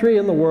first country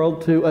in the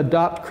world to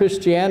adopt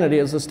Christianity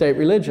as a state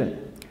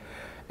religion.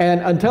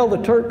 And until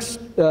the Turks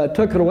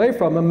took it away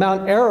from them,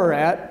 Mount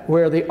Ararat,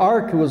 where the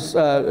Ark was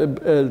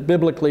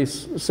biblically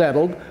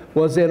settled,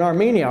 was in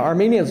Armenia.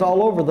 Armenia is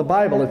all over the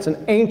Bible. It's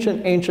an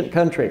ancient, ancient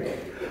country.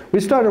 We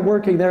started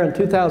working there in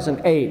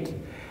 2008,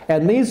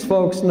 and these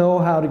folks know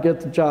how to get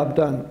the job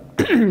done.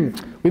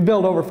 We've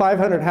built over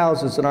 500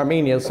 houses in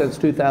Armenia since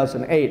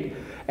 2008.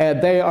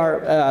 And they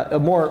are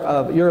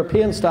more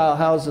European-style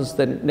houses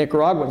than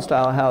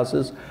Nicaraguan-style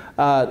houses.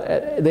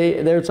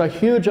 There's a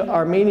huge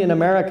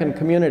Armenian-American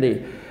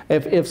community.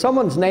 If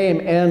someone's name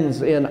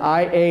ends in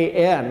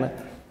IAN,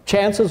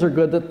 chances are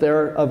good that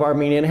they're of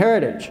Armenian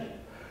heritage.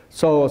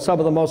 So some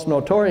of the most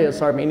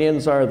notorious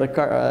Armenians are the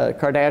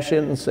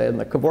Kardashians and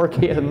the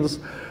Kevorkians,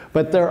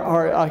 but there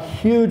are a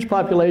huge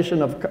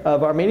population of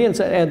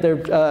Armenians, and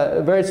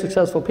they're very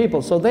successful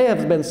people. So they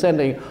have been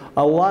sending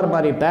a lot of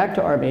money back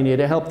to Armenia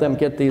to help them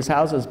get these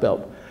houses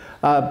built.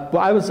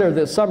 I was there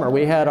this summer.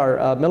 We had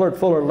our Millard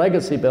Fuller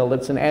Legacy Build.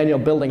 It's an annual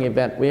building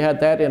event. We had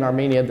that in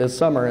Armenia this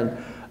summer, and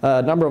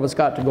a number of us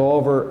got to go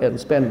over and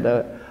spend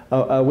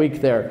a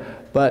week there.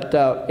 But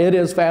it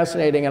is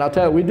fascinating, and I'll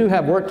tell you, we do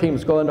have work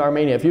teams going to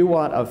Armenia. If you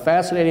want a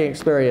fascinating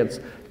experience,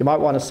 you might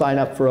want to sign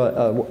up for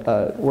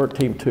a work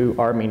team to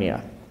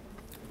Armenia.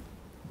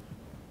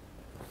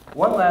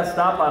 One last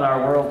stop on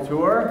our world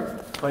tour,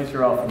 a place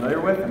you're all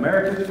familiar with,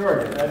 Americus,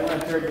 Georgia. Anyone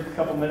want to share just a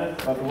couple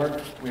minutes about the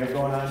work we have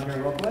going on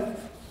here locally?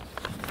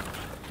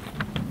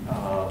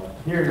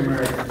 Here in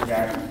America, we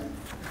got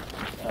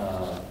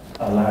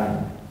a lot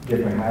of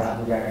different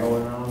houses we got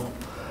going on,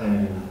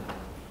 and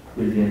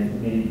we just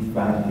need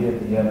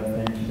volunteers to help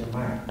finish them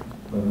out.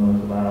 But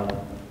most of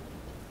all,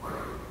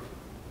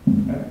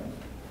 I'm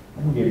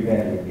gonna get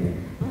better again.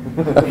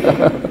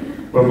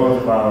 But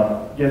most of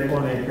all, just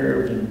want to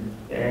encourage and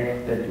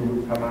ask that you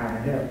would come out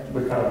and help,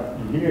 because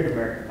you hear the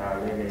American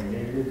already, and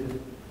then you just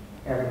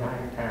have a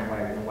nice time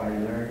while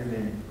you're learning,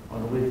 and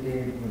on the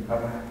weekends, you can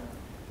come out.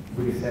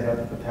 We can set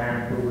up a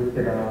time where we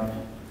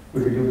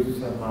could do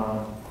some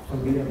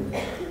meals,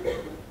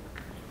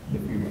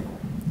 if you will.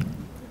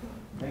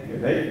 Thank you.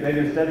 They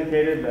just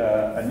dedicated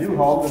a new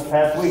home this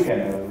past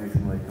weekend that was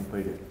recently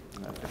completed.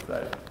 That's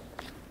exciting.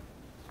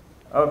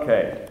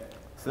 Okay,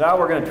 so now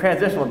we're going to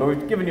transition a little bit.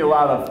 We've given you a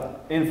lot of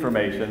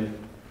information.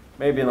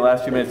 Maybe in the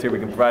last few minutes here we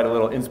can provide a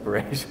little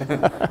inspiration.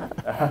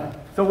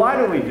 So why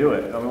do we do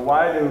it? I mean,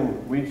 why do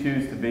we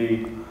choose to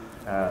be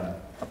a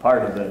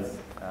part of this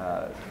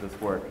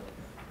work?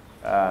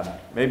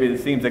 Maybe it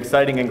seems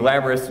exciting and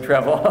glamorous to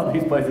travel all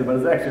these places, but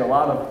it's actually a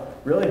lot of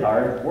really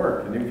hard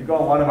work. And if you go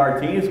on one of our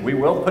teams, we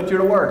will put you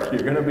to work.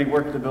 You're going to be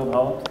working to build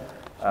homes.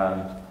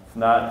 It's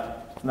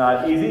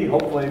not easy.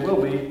 Hopefully it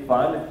will be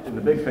fun in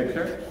the big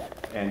picture,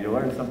 and you'll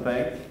learn some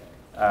things.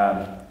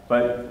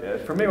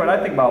 But for me, when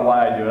I think about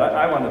why I do it,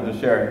 I wanted to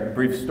share a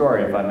brief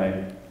story, if I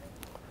may.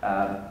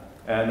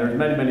 And there's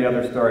many, many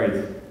other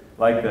stories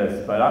like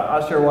this, but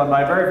I'll share one.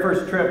 My very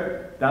first trip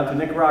down to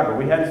Nicaragua,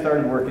 we hadn't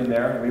started working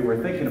there. We were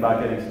thinking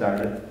about getting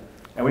started.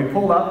 And we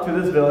pulled up to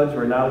this village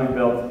where now we've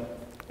built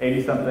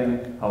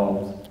 80-something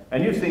homes.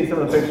 And you've seen some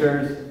of the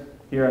pictures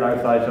here in our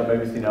slideshow,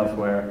 maybe seen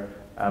elsewhere.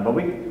 But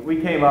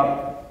we came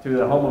up to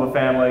the home of a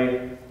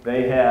family.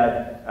 They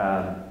had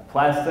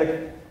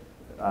plastic,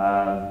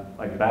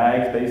 like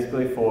bags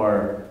basically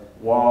for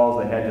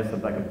walls. They had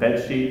just like a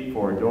bed sheet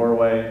for a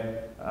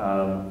doorway.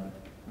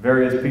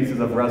 Various pieces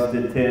of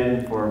rusted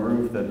tin for a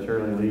roof that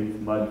surely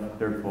leaked, mud,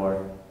 dirt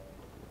floor.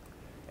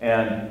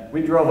 And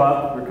we drove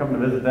up. We're coming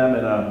to visit them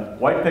in a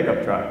white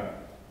pickup truck.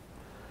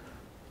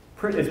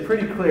 It's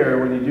pretty clear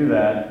when you do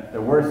that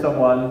we're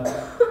someone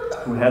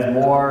who has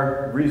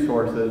more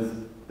resources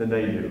than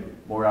they do,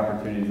 more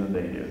opportunities than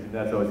they do. And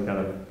that's always kind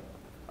of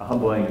a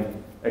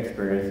humbling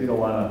experience. You don't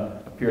want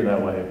to appear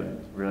that way, but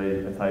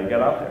really that's how you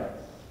get out there.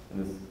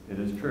 And it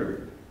is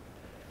true.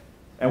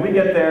 And we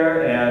get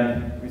there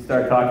and we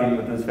start talking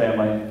with this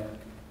family.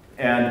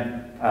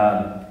 And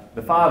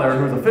the father,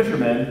 who's a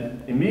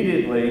fisherman,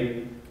 immediately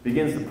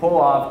begins to pull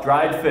off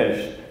dried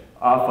fish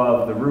off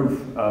of the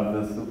roof of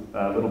this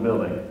little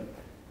building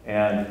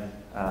and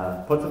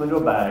puts them into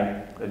a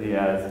bag that he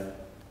has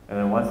and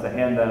then wants to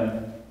hand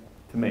them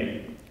to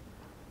me,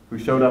 who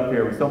showed up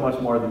here with so much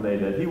more than they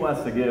did. He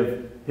wants to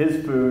give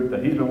his food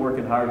that he's been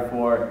working hard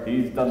for.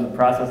 He's done the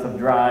process of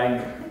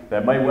drying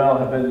that might well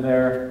have been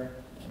their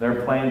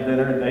planned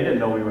dinner. They didn't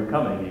know we were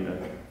coming even.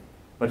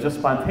 But just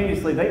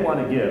spontaneously, they want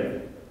to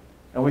give.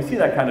 And we see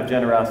that kind of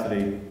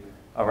generosity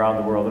around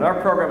the world. And our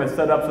program is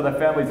set up so that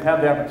families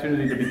have the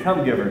opportunity to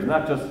become givers,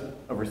 not just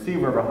a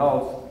receiver of a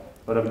house,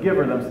 but a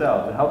giver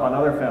themselves, to help on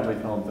other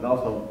families' homes, and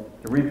also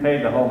to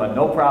repay the home at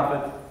no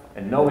profit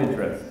and no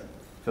interest,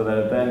 so that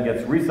it then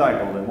gets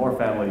recycled and more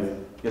families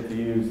get to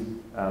use,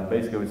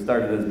 basically we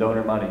started as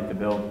donor money to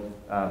build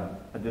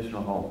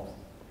additional homes.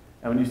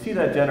 And when you see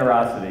that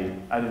generosity,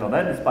 I don't know,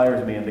 that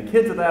inspires me. And the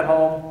kids at that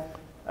home,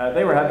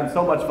 they were having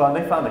so much fun.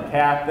 They found a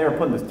cat. They were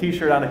putting this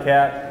t-shirt on a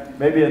cat.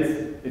 Maybe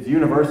it's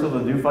universal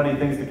to do funny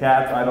things to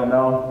cats. I don't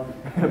know.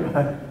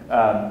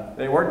 But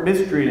they weren't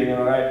mistreating him,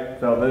 right?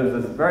 So there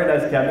was this very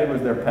nice cat. Maybe it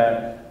was their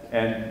pet.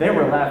 And they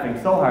were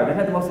laughing so hard. They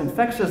had the most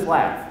infectious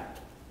laugh,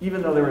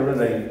 even though they were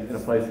living in a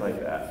place like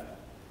that.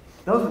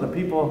 Those are the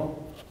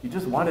people you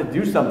just want to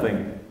do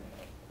something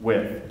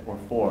with or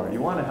for.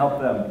 You want to help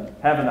them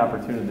have an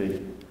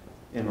opportunity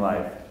in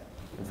life.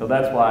 And so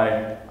that's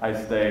why I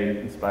stay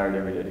inspired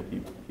every day to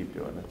keep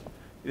doing it.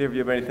 Either of you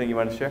have anything you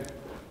want to share?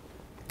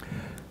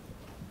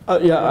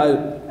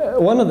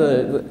 One of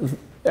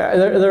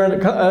there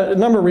are a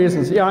number of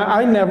reasons. Yeah,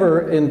 I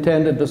never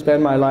intended to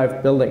spend my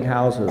life building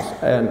houses,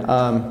 and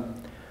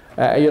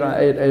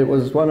it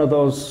was one of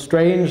those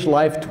strange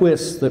life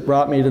twists that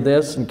brought me to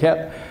this and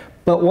kept.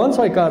 But once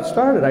I got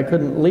started, I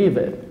couldn't leave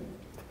it.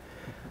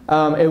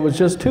 It was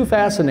just too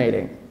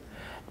fascinating.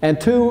 And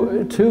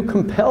too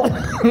compelling,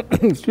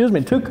 excuse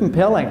me, too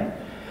compelling.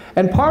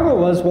 And part of it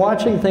was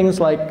watching things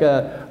like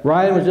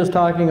Ryan was just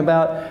talking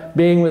about,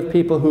 being with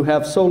people who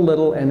have so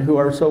little and who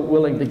are so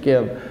willing to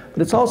give.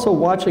 But it's also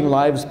watching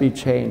lives be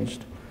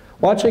changed.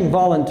 Watching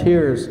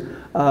volunteers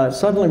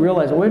suddenly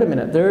realize, wait a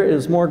minute, there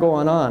is more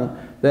going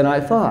on than I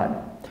thought.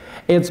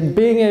 It's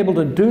being able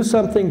to do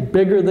something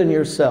bigger than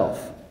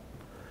yourself.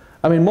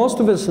 I mean,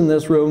 most of us in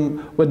this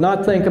room would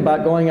not think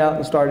about going out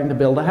and starting to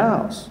build a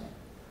house.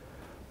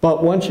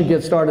 But once you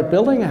get started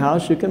building a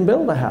house, you can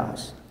build a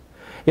house.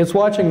 It's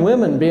watching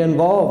women be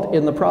involved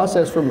in the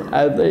process from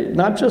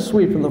not just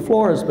sweeping the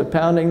floors, but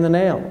pounding the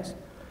nails.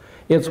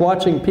 It's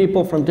watching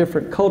people from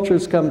different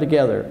cultures come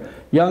together,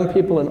 young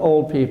people and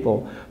old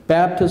people,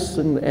 Baptists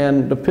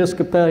and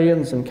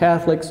Episcopalians and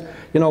Catholics.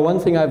 You know, one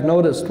thing I've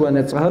noticed, when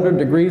it's 100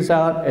 degrees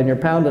out and you're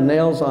pounding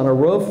nails on a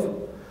roof,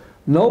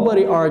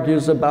 nobody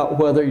argues about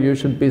whether you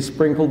should be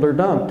sprinkled or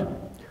dumped.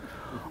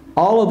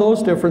 All of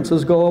those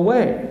differences go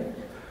away,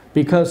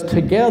 because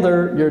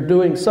together you're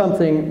doing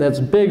something that's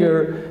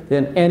bigger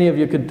than any of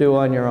you could do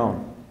on your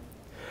own.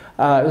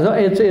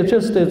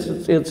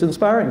 It's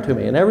inspiring to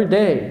me, and every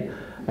day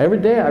I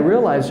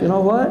realize, you know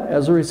what,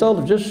 as a result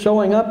of just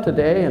showing up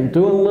today and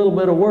doing a little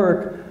bit of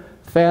work,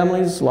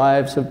 families'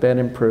 lives have been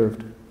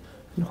improved.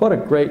 What a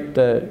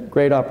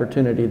great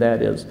opportunity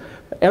that is.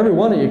 Every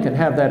one of you can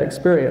have that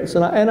experience,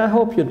 and I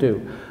hope you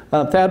do.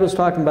 Thad was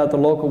talking about the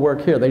local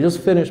work here. They just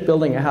finished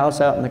building a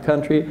house out in the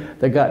country.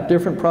 They got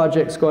different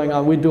projects going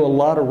on. We do a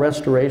lot of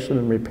restoration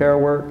and repair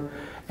work,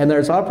 and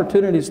there's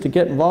opportunities to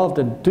get involved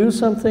and do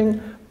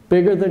something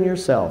bigger than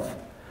yourself.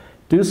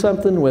 Do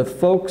something with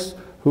folks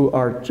who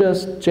are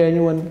just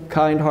genuine,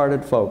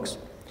 kind-hearted folks.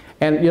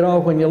 And you know,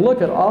 when you look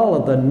at all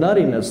of the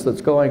nuttiness that's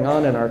going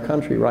on in our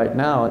country right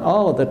now, and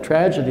all of the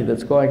tragedy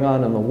that's going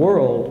on in the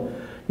world,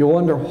 you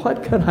wonder,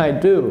 what can I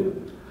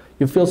do?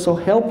 You feel so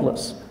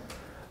helpless.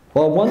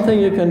 Well, one thing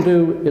you can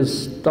do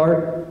is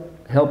start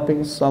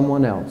helping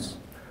someone else,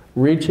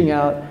 reaching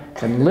out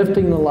and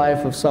lifting the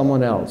life of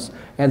someone else,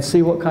 and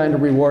see what kind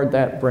of reward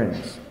that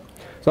brings.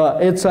 So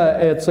it's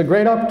a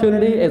great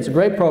opportunity, it's a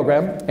great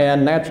program,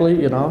 and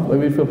naturally, you know,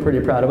 we feel pretty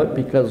proud of it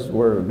because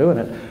we're doing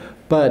it.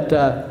 But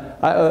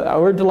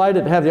we're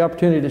delighted to have the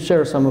opportunity to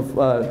share some of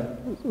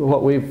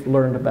what we've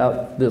learned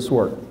about this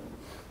work.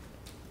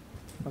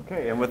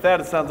 Okay, and with that,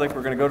 it sounds like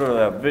we're going to go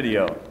to a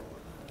video.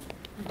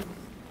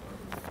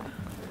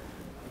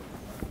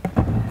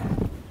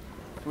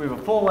 We have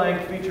a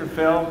full-length feature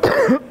film,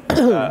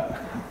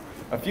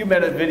 a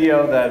few-minute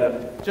video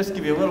that just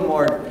give you a little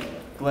more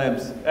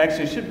glimpse.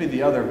 Actually, it should be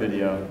the other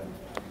video.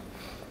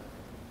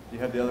 Do you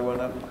have the other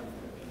one up?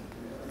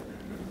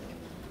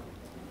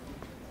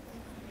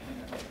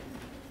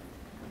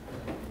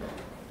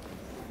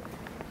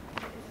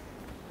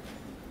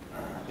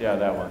 Yeah,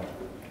 that one.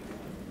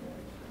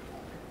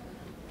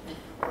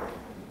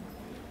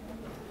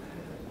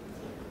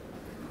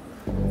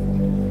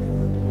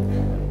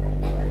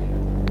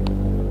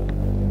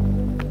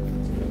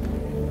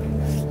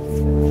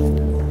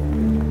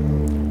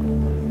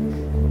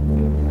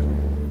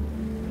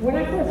 When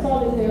I first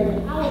saw this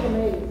area, I was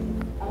amazed.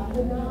 I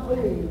could not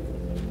believe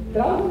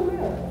that I was in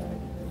America.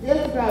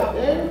 Just about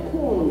every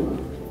corner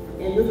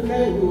in this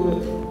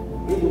neighborhood,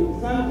 it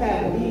was some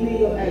type of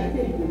illegal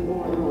activity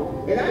going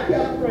on. And I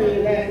kept praying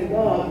and asking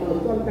God for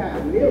some type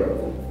of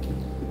miracle.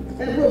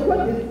 And but what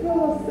this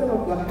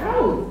Philip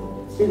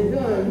house is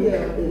doing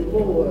here is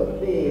more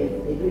than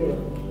a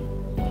miracle.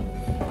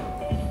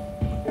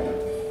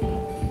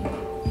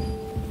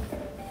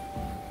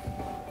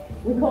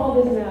 We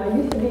call this now, it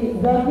used to be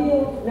The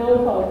Hill, now we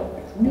call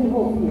it New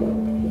Hope Hill.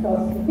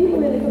 Because the people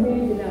in the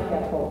community now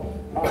have hope.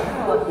 Our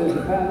house is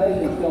the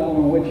foundation stone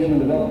on which human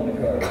development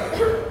occurs.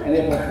 And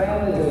if a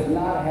family does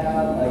not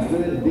have a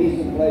good,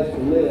 decent place to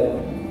live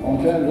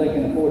on terms they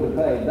can afford to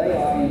pay, they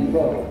are in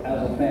trouble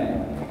as a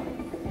family.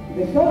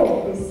 The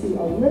goal is to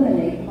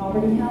eliminate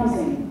poverty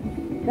housing.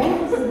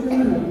 That was the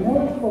dream of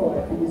Miller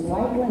Fuller and his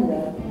wife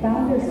Linda,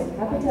 founders of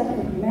Habitat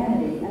for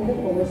Humanity and the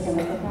Fuller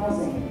Center for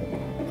Housing.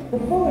 The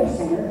Fuller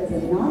Center is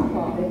a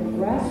nonprofit,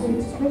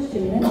 grassroots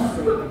Christian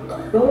ministry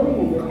building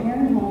and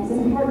repairing homes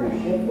in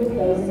partnership with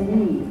those in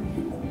need.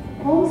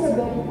 Homes are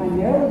built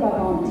primarily by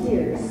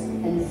volunteers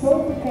and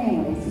sold to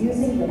families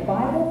using the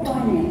Bible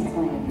finance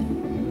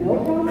plan. No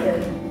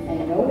profit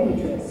and no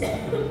interest.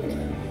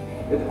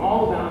 It's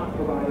all about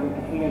providing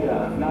a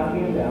handout, not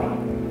handout,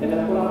 and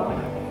that's what I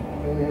like.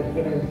 And it's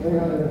been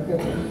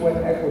 350 sweat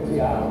equity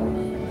hours,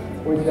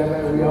 which I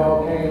mean we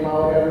all came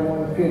out,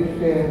 everyone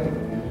pitched in.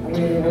 I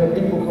mean, there are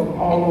people from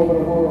all over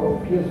the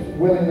world just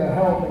willing to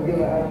help and give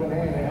a helping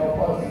hand to help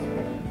us.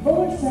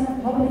 Fuller Center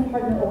Covenant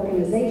Partner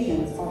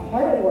organizations are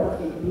hard at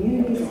work in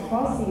communities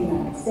across the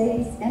United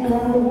States and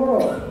around the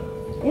world.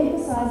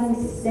 Emphasizing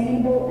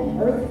sustainable and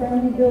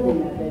earth-friendly building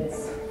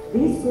methods,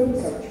 these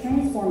groups are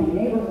transforming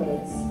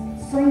neighborhoods,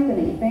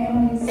 strengthening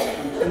families,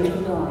 and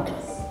changing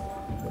lives.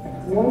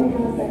 One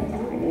house at a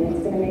time, and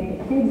it's going to make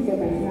a huge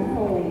difference not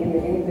only in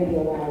the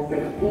individual lives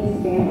of each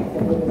family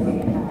that live in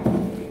the house,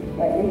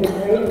 but in the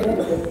greater good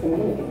of this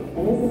community.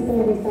 And this is going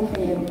to be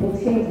something that will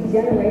change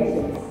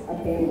generations of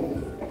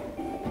families.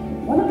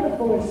 One of the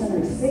Fuller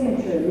Center's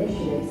signature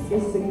initiatives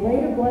is the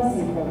Greater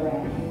Blessing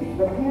Program,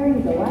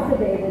 repairing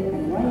dilapidated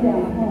and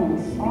rundown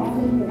homes,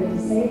 often for the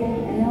disabled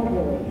and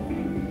elderly.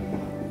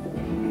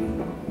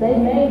 They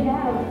may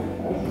have,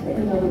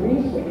 the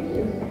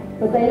resources,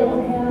 but they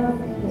don't have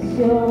the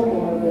skill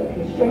or the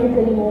strength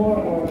anymore,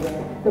 or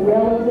the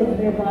relative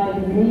nearby.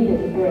 The need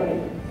is great.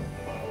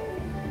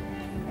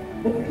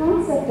 The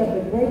concept of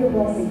the Greater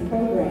Blessing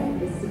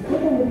Program is to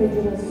give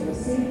individuals who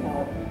receive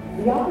help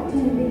the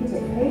opportunity to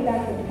pay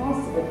back the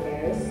cost of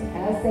repairs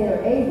as they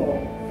are able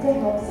to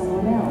help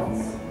someone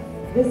else.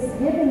 This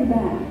giving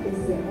back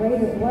is the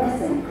greater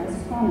blessing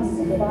as promised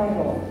in the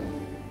Bible.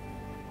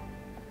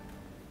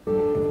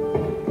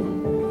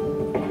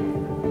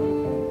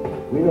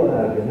 we know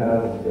how to get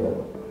houses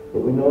built,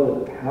 but we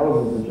know that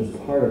houses are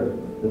just part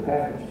of the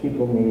package.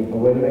 People need a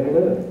way to make a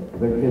living.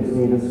 Their kids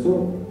need a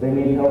school. They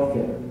need health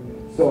care.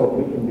 So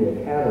we can be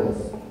a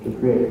catalyst to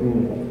create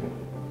community.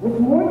 With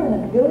more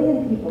than 1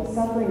 billion people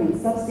suffering in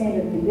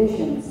substandard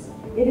conditions,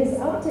 it is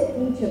up to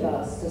each of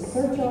us to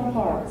search our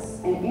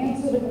hearts and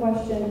answer the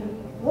question,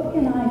 what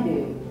can I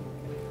do?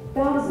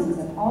 Thousands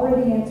have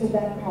already answered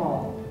that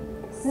call.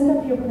 Send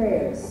up your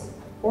prayers,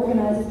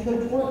 organize a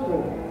church work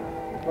group,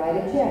 write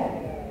a check,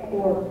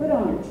 or put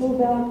on your tool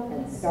belt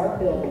and start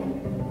building.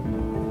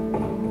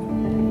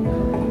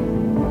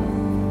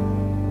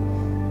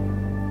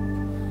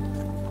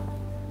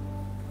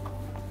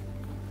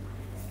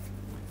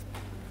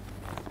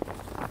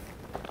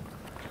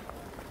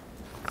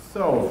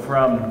 So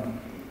from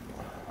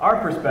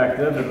our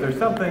perspective, if there's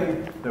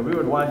something that we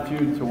would want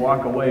you to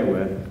walk away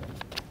with,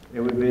 it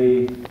would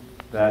be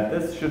that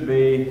this should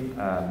be,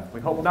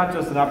 we hope, not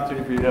just an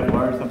opportunity for you to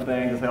learn some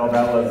things, say, oh,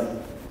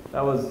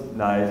 that was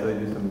nice, they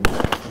do some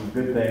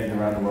good things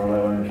around the world,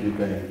 I learned a few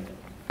things.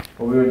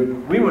 But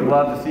we would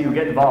love to see you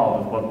get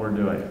involved with what we're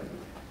doing.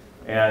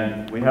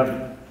 And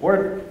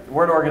we're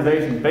an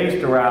organization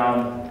based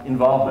around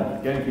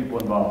involvement, getting people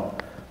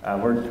involved.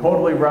 We're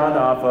totally run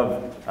off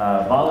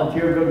of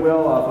volunteer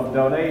goodwill, off of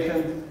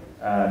donations.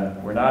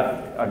 We're not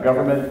a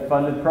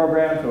government-funded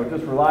program, so it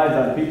just relies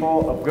on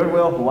people of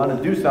goodwill who want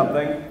to do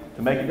something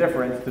to make a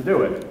difference to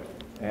do it.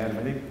 And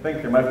I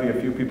think there might be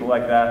a few people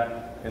like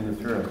that in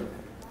this room.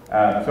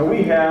 So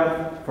we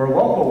have, for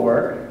local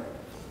work,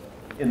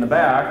 in the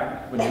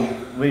back, when you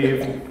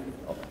leave in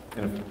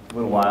a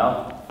little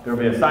while, there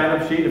will be a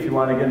sign-up sheet if you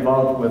want to get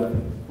involved with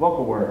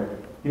local work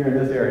here in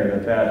this area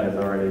that Thad has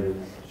already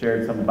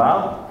shared some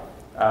about.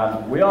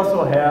 We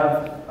also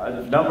have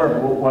a number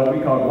of what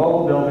we call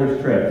global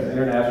builders trips,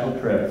 international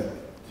trips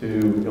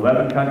to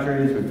 11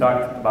 countries. We've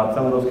talked about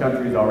some of those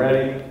countries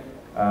already.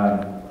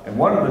 And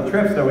one of the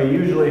trips that we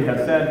usually have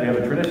sent, we have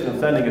a tradition of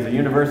sending, is a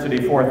University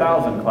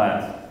 4000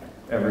 class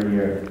every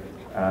year.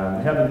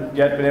 We haven't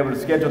yet been able to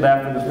schedule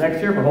that for this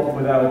next year, but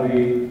hopefully that will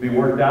be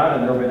worked out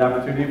and there will be an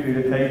opportunity for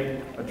you to take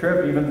a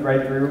trip even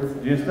right through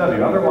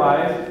GSW.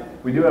 Otherwise,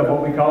 we do have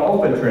what we call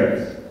open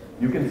trips.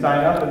 You can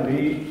sign up and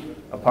be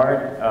a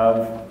part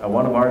of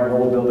one of our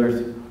Global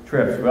Builders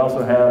trips. We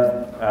also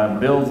have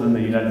builds in the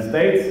United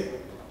States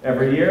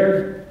every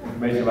year.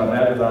 Information about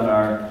that is on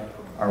our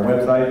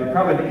website.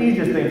 Probably the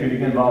easiest thing for you to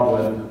get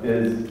involved with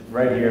is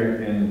right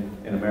here in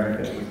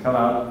America. We come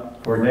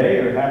out for a day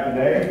or half a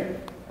day.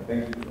 I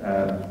think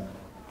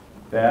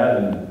Thad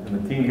and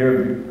the team here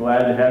would be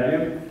glad to have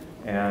you.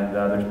 And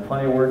there's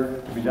plenty of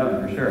work to be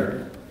done for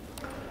sure.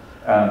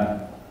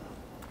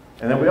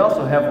 And then we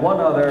also have one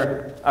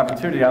other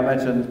opportunity I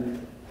mentioned.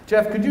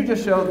 Jeff, could you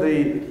just show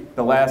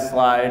the last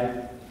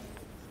slide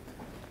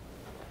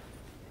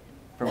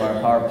from our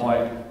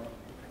PowerPoint?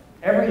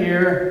 Every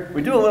year,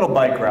 we do a little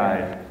bike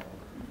ride.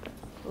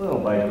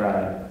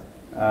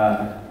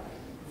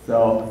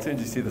 So as soon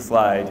as you see the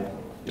slide,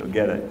 you'll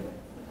get it.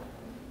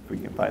 If we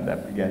can find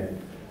that again.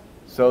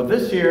 So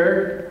this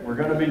year, we're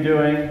going to be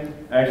doing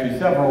actually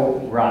several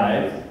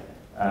rides.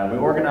 We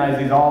organize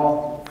these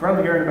all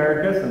from here in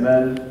Americus, and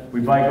then we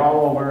bike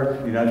all over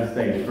the United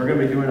States. We're going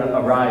to be doing a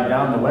ride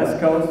down the West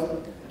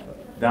Coast,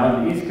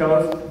 down the East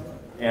Coast,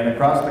 and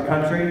across the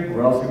country.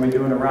 We're also going to be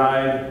doing a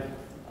ride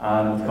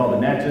on what's called the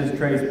Natchez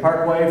Trace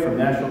Parkway from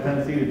Nashville,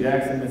 Tennessee to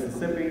Jackson,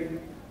 Mississippi.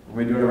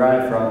 We're going to be doing a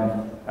ride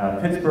from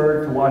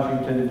Pittsburgh to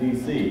Washington,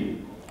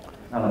 D.C.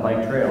 on a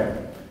bike trail.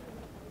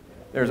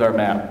 There's our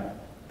map.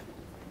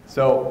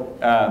 So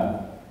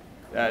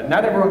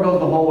not everyone goes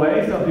the whole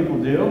way. Some people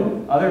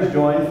do. Others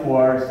join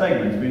for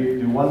segments. We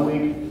do 1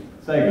 week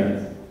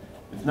segments.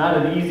 It's not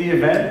an easy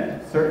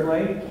event,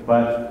 certainly,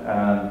 but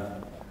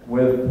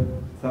with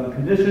some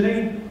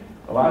conditioning,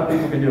 a lot of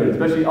people can do it.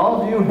 Especially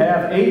all of you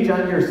have age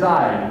on your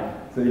side,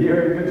 so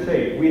you're in good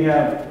shape. We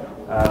have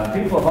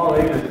people of all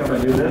ages come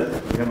and do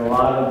this. We have a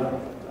lot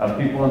of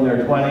people in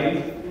their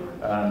 20s,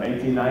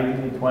 18,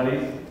 19,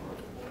 20s,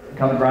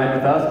 come and ride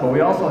with us, but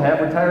we also have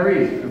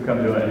retirees who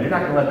come do it, and you're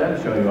not going to let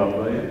them show you up,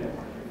 will you?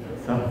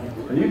 So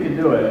you can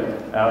do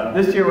it.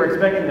 This year we're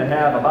expecting to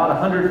have about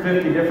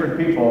 150 different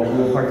people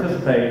who will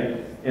participate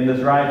in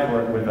this ride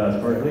with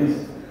us for at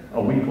least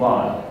a week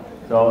long.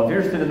 So if you're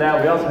interested in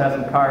that, we also have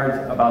some cards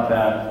about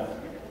that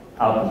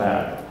out the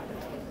back.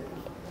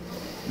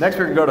 Next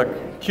we're going to go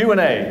to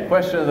Q&A,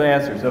 questions and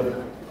answers.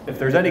 So if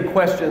there's any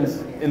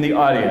questions in the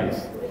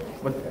audience,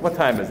 what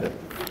time is it?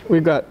 We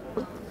got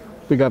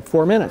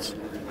 4 minutes.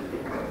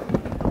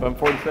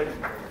 1:46?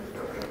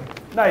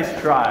 Nice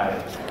try.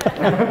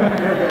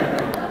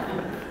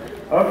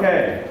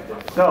 Okay,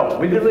 so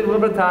we did leave a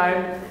little bit of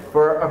time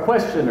for a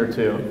question or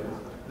two.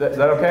 Is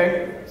that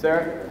okay,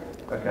 Sarah?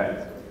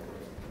 Okay.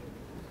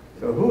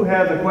 So who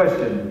has a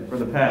question for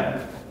the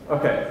panel?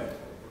 Okay.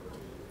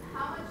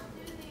 How much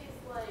do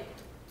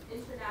these,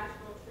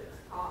 international trips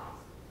cost,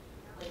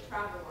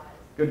 travel-wise?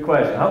 Good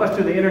question. How much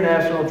do the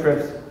international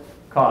trips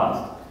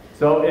cost?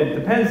 So it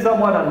depends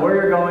somewhat on where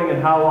you're going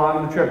and how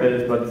long the trip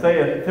is, but say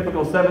a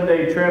typical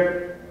 7-day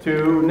trip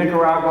to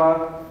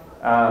Nicaragua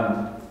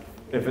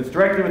If it's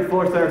directly with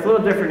Fuller Center, it's a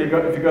little different if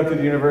you go through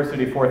the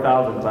University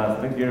 4000 class.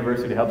 I think the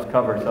university helps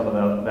cover some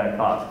of that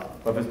cost.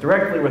 But if it's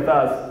directly with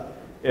us,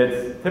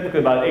 it's typically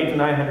about $800 to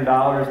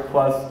 $900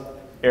 plus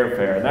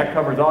airfare. And that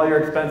covers all your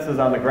expenses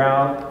on the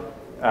ground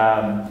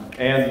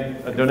and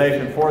a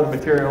donation for the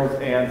materials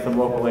and some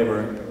local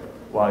labor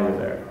while you're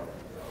there.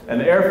 And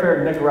the airfare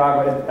in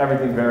Nicaragua,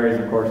 everything varies,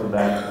 of course, with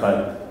that,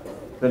 but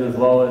it's been as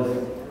low as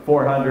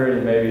 400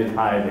 and maybe as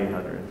high as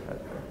 800.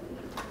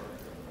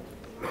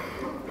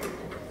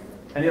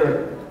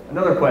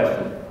 Another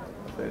question?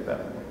 Say it that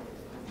way.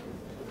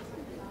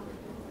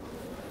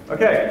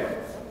 Okay.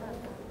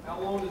 How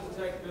long does it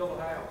take to build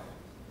a house?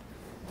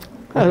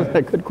 That's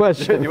a good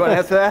question. You want to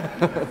answer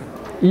that?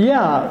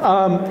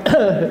 Yeah,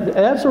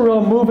 that's a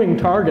real moving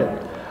target.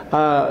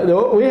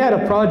 We had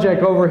a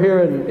project over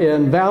here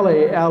in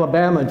Valley,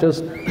 Alabama,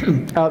 just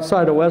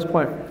outside of West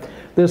Point,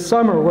 this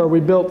summer where we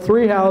built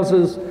 3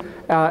 houses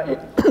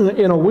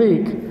in a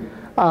week.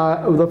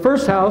 The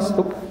first house,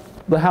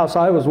 the house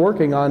I was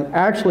working on,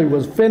 actually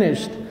was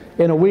finished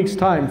in a week's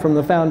time from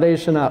the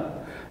foundation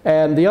up.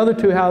 And the other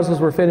 2 houses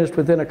were finished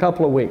within a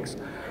couple of weeks.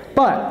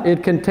 But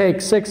it can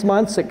take 6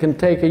 months, it can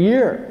take a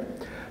year.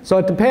 So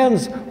it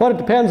depends, what it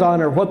depends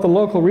on are what the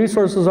local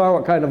resources are,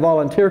 what kind of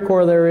volunteer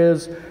corps there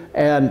is,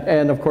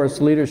 and of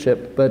course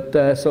leadership.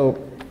 But so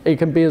it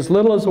can be as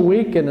little as a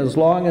week and as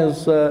long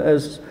as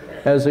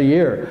a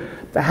year.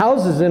 The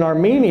houses in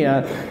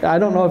Armenia, I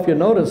don't know if you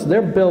noticed,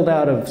 they're built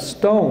out of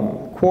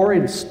stone,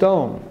 quarried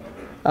stone,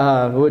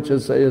 which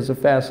is a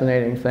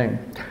fascinating thing.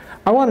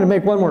 I wanted to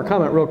make one more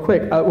comment real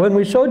quick. When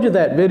we showed you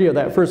that video,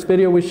 that first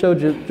video we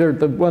showed you, or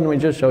the one we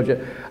just showed you,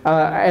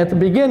 at the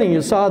beginning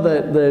you saw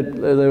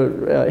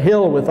the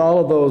hill with all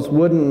of those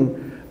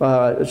wooden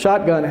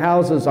shotgun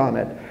houses on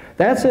it.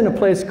 That's in a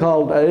place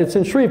called, it's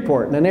in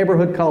Shreveport, in a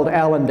neighborhood called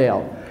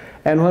Allendale.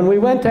 And when we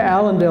went to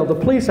Allendale, the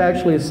police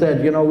actually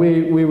said, you know,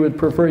 we would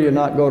prefer you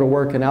not go to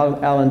work in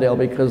Allendale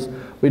because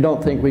we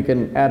don't think we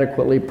can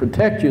adequately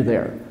protect you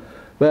there.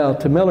 Well,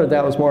 to Millard,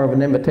 that was more of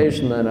an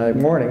invitation than a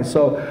warning.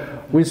 So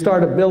we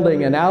started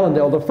building in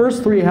Allendale. The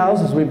first 3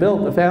 houses we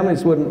built, the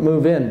families wouldn't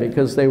move in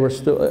because they were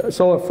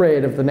so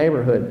afraid of the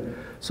neighborhood.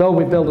 So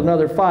we built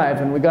another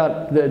 5, and we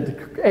got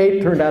the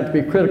 8 turned out to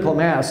be critical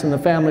mass, and the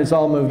families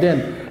all moved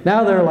in.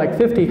 Now there are like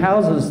 50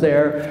 houses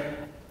there,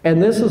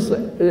 and this is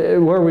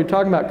where we're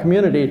talking about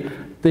community.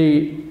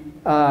 The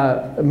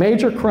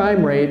major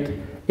crime rate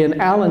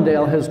in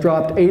Allendale has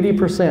dropped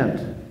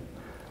 80%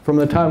 from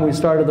the time we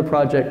started the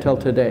project till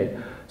today.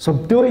 So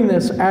doing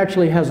this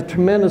actually has a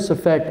tremendous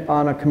effect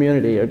on a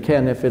community, it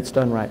can if it's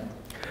done right.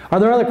 Are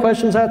there other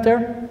questions out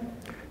there?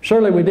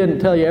 Surely we didn't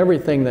tell you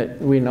everything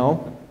that we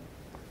know.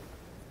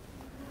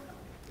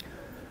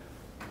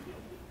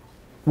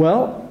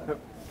 Well?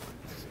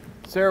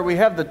 Sarah, we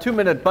have the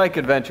 2-minute bike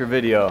adventure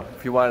video,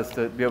 if you want us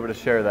to be able to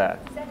share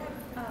that. Does that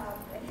have,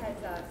 it has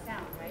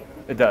sound, right?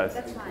 It does.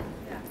 That's fine,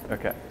 yeah.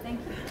 Okay. Thank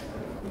you.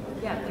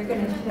 Yeah, they're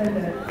going to show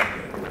the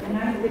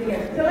nice video.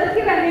 So let's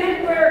give a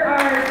hand for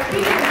our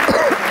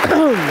speakers.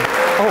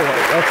 Oh,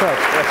 that's right.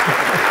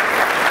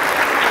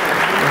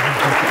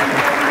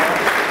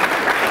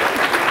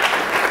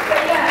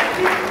 But yeah,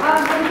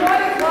 enjoy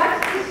it. Watch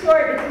the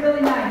short. It's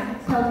really nice. It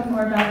tells you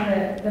more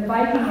about the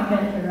biking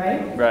adventure,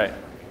 right? Right.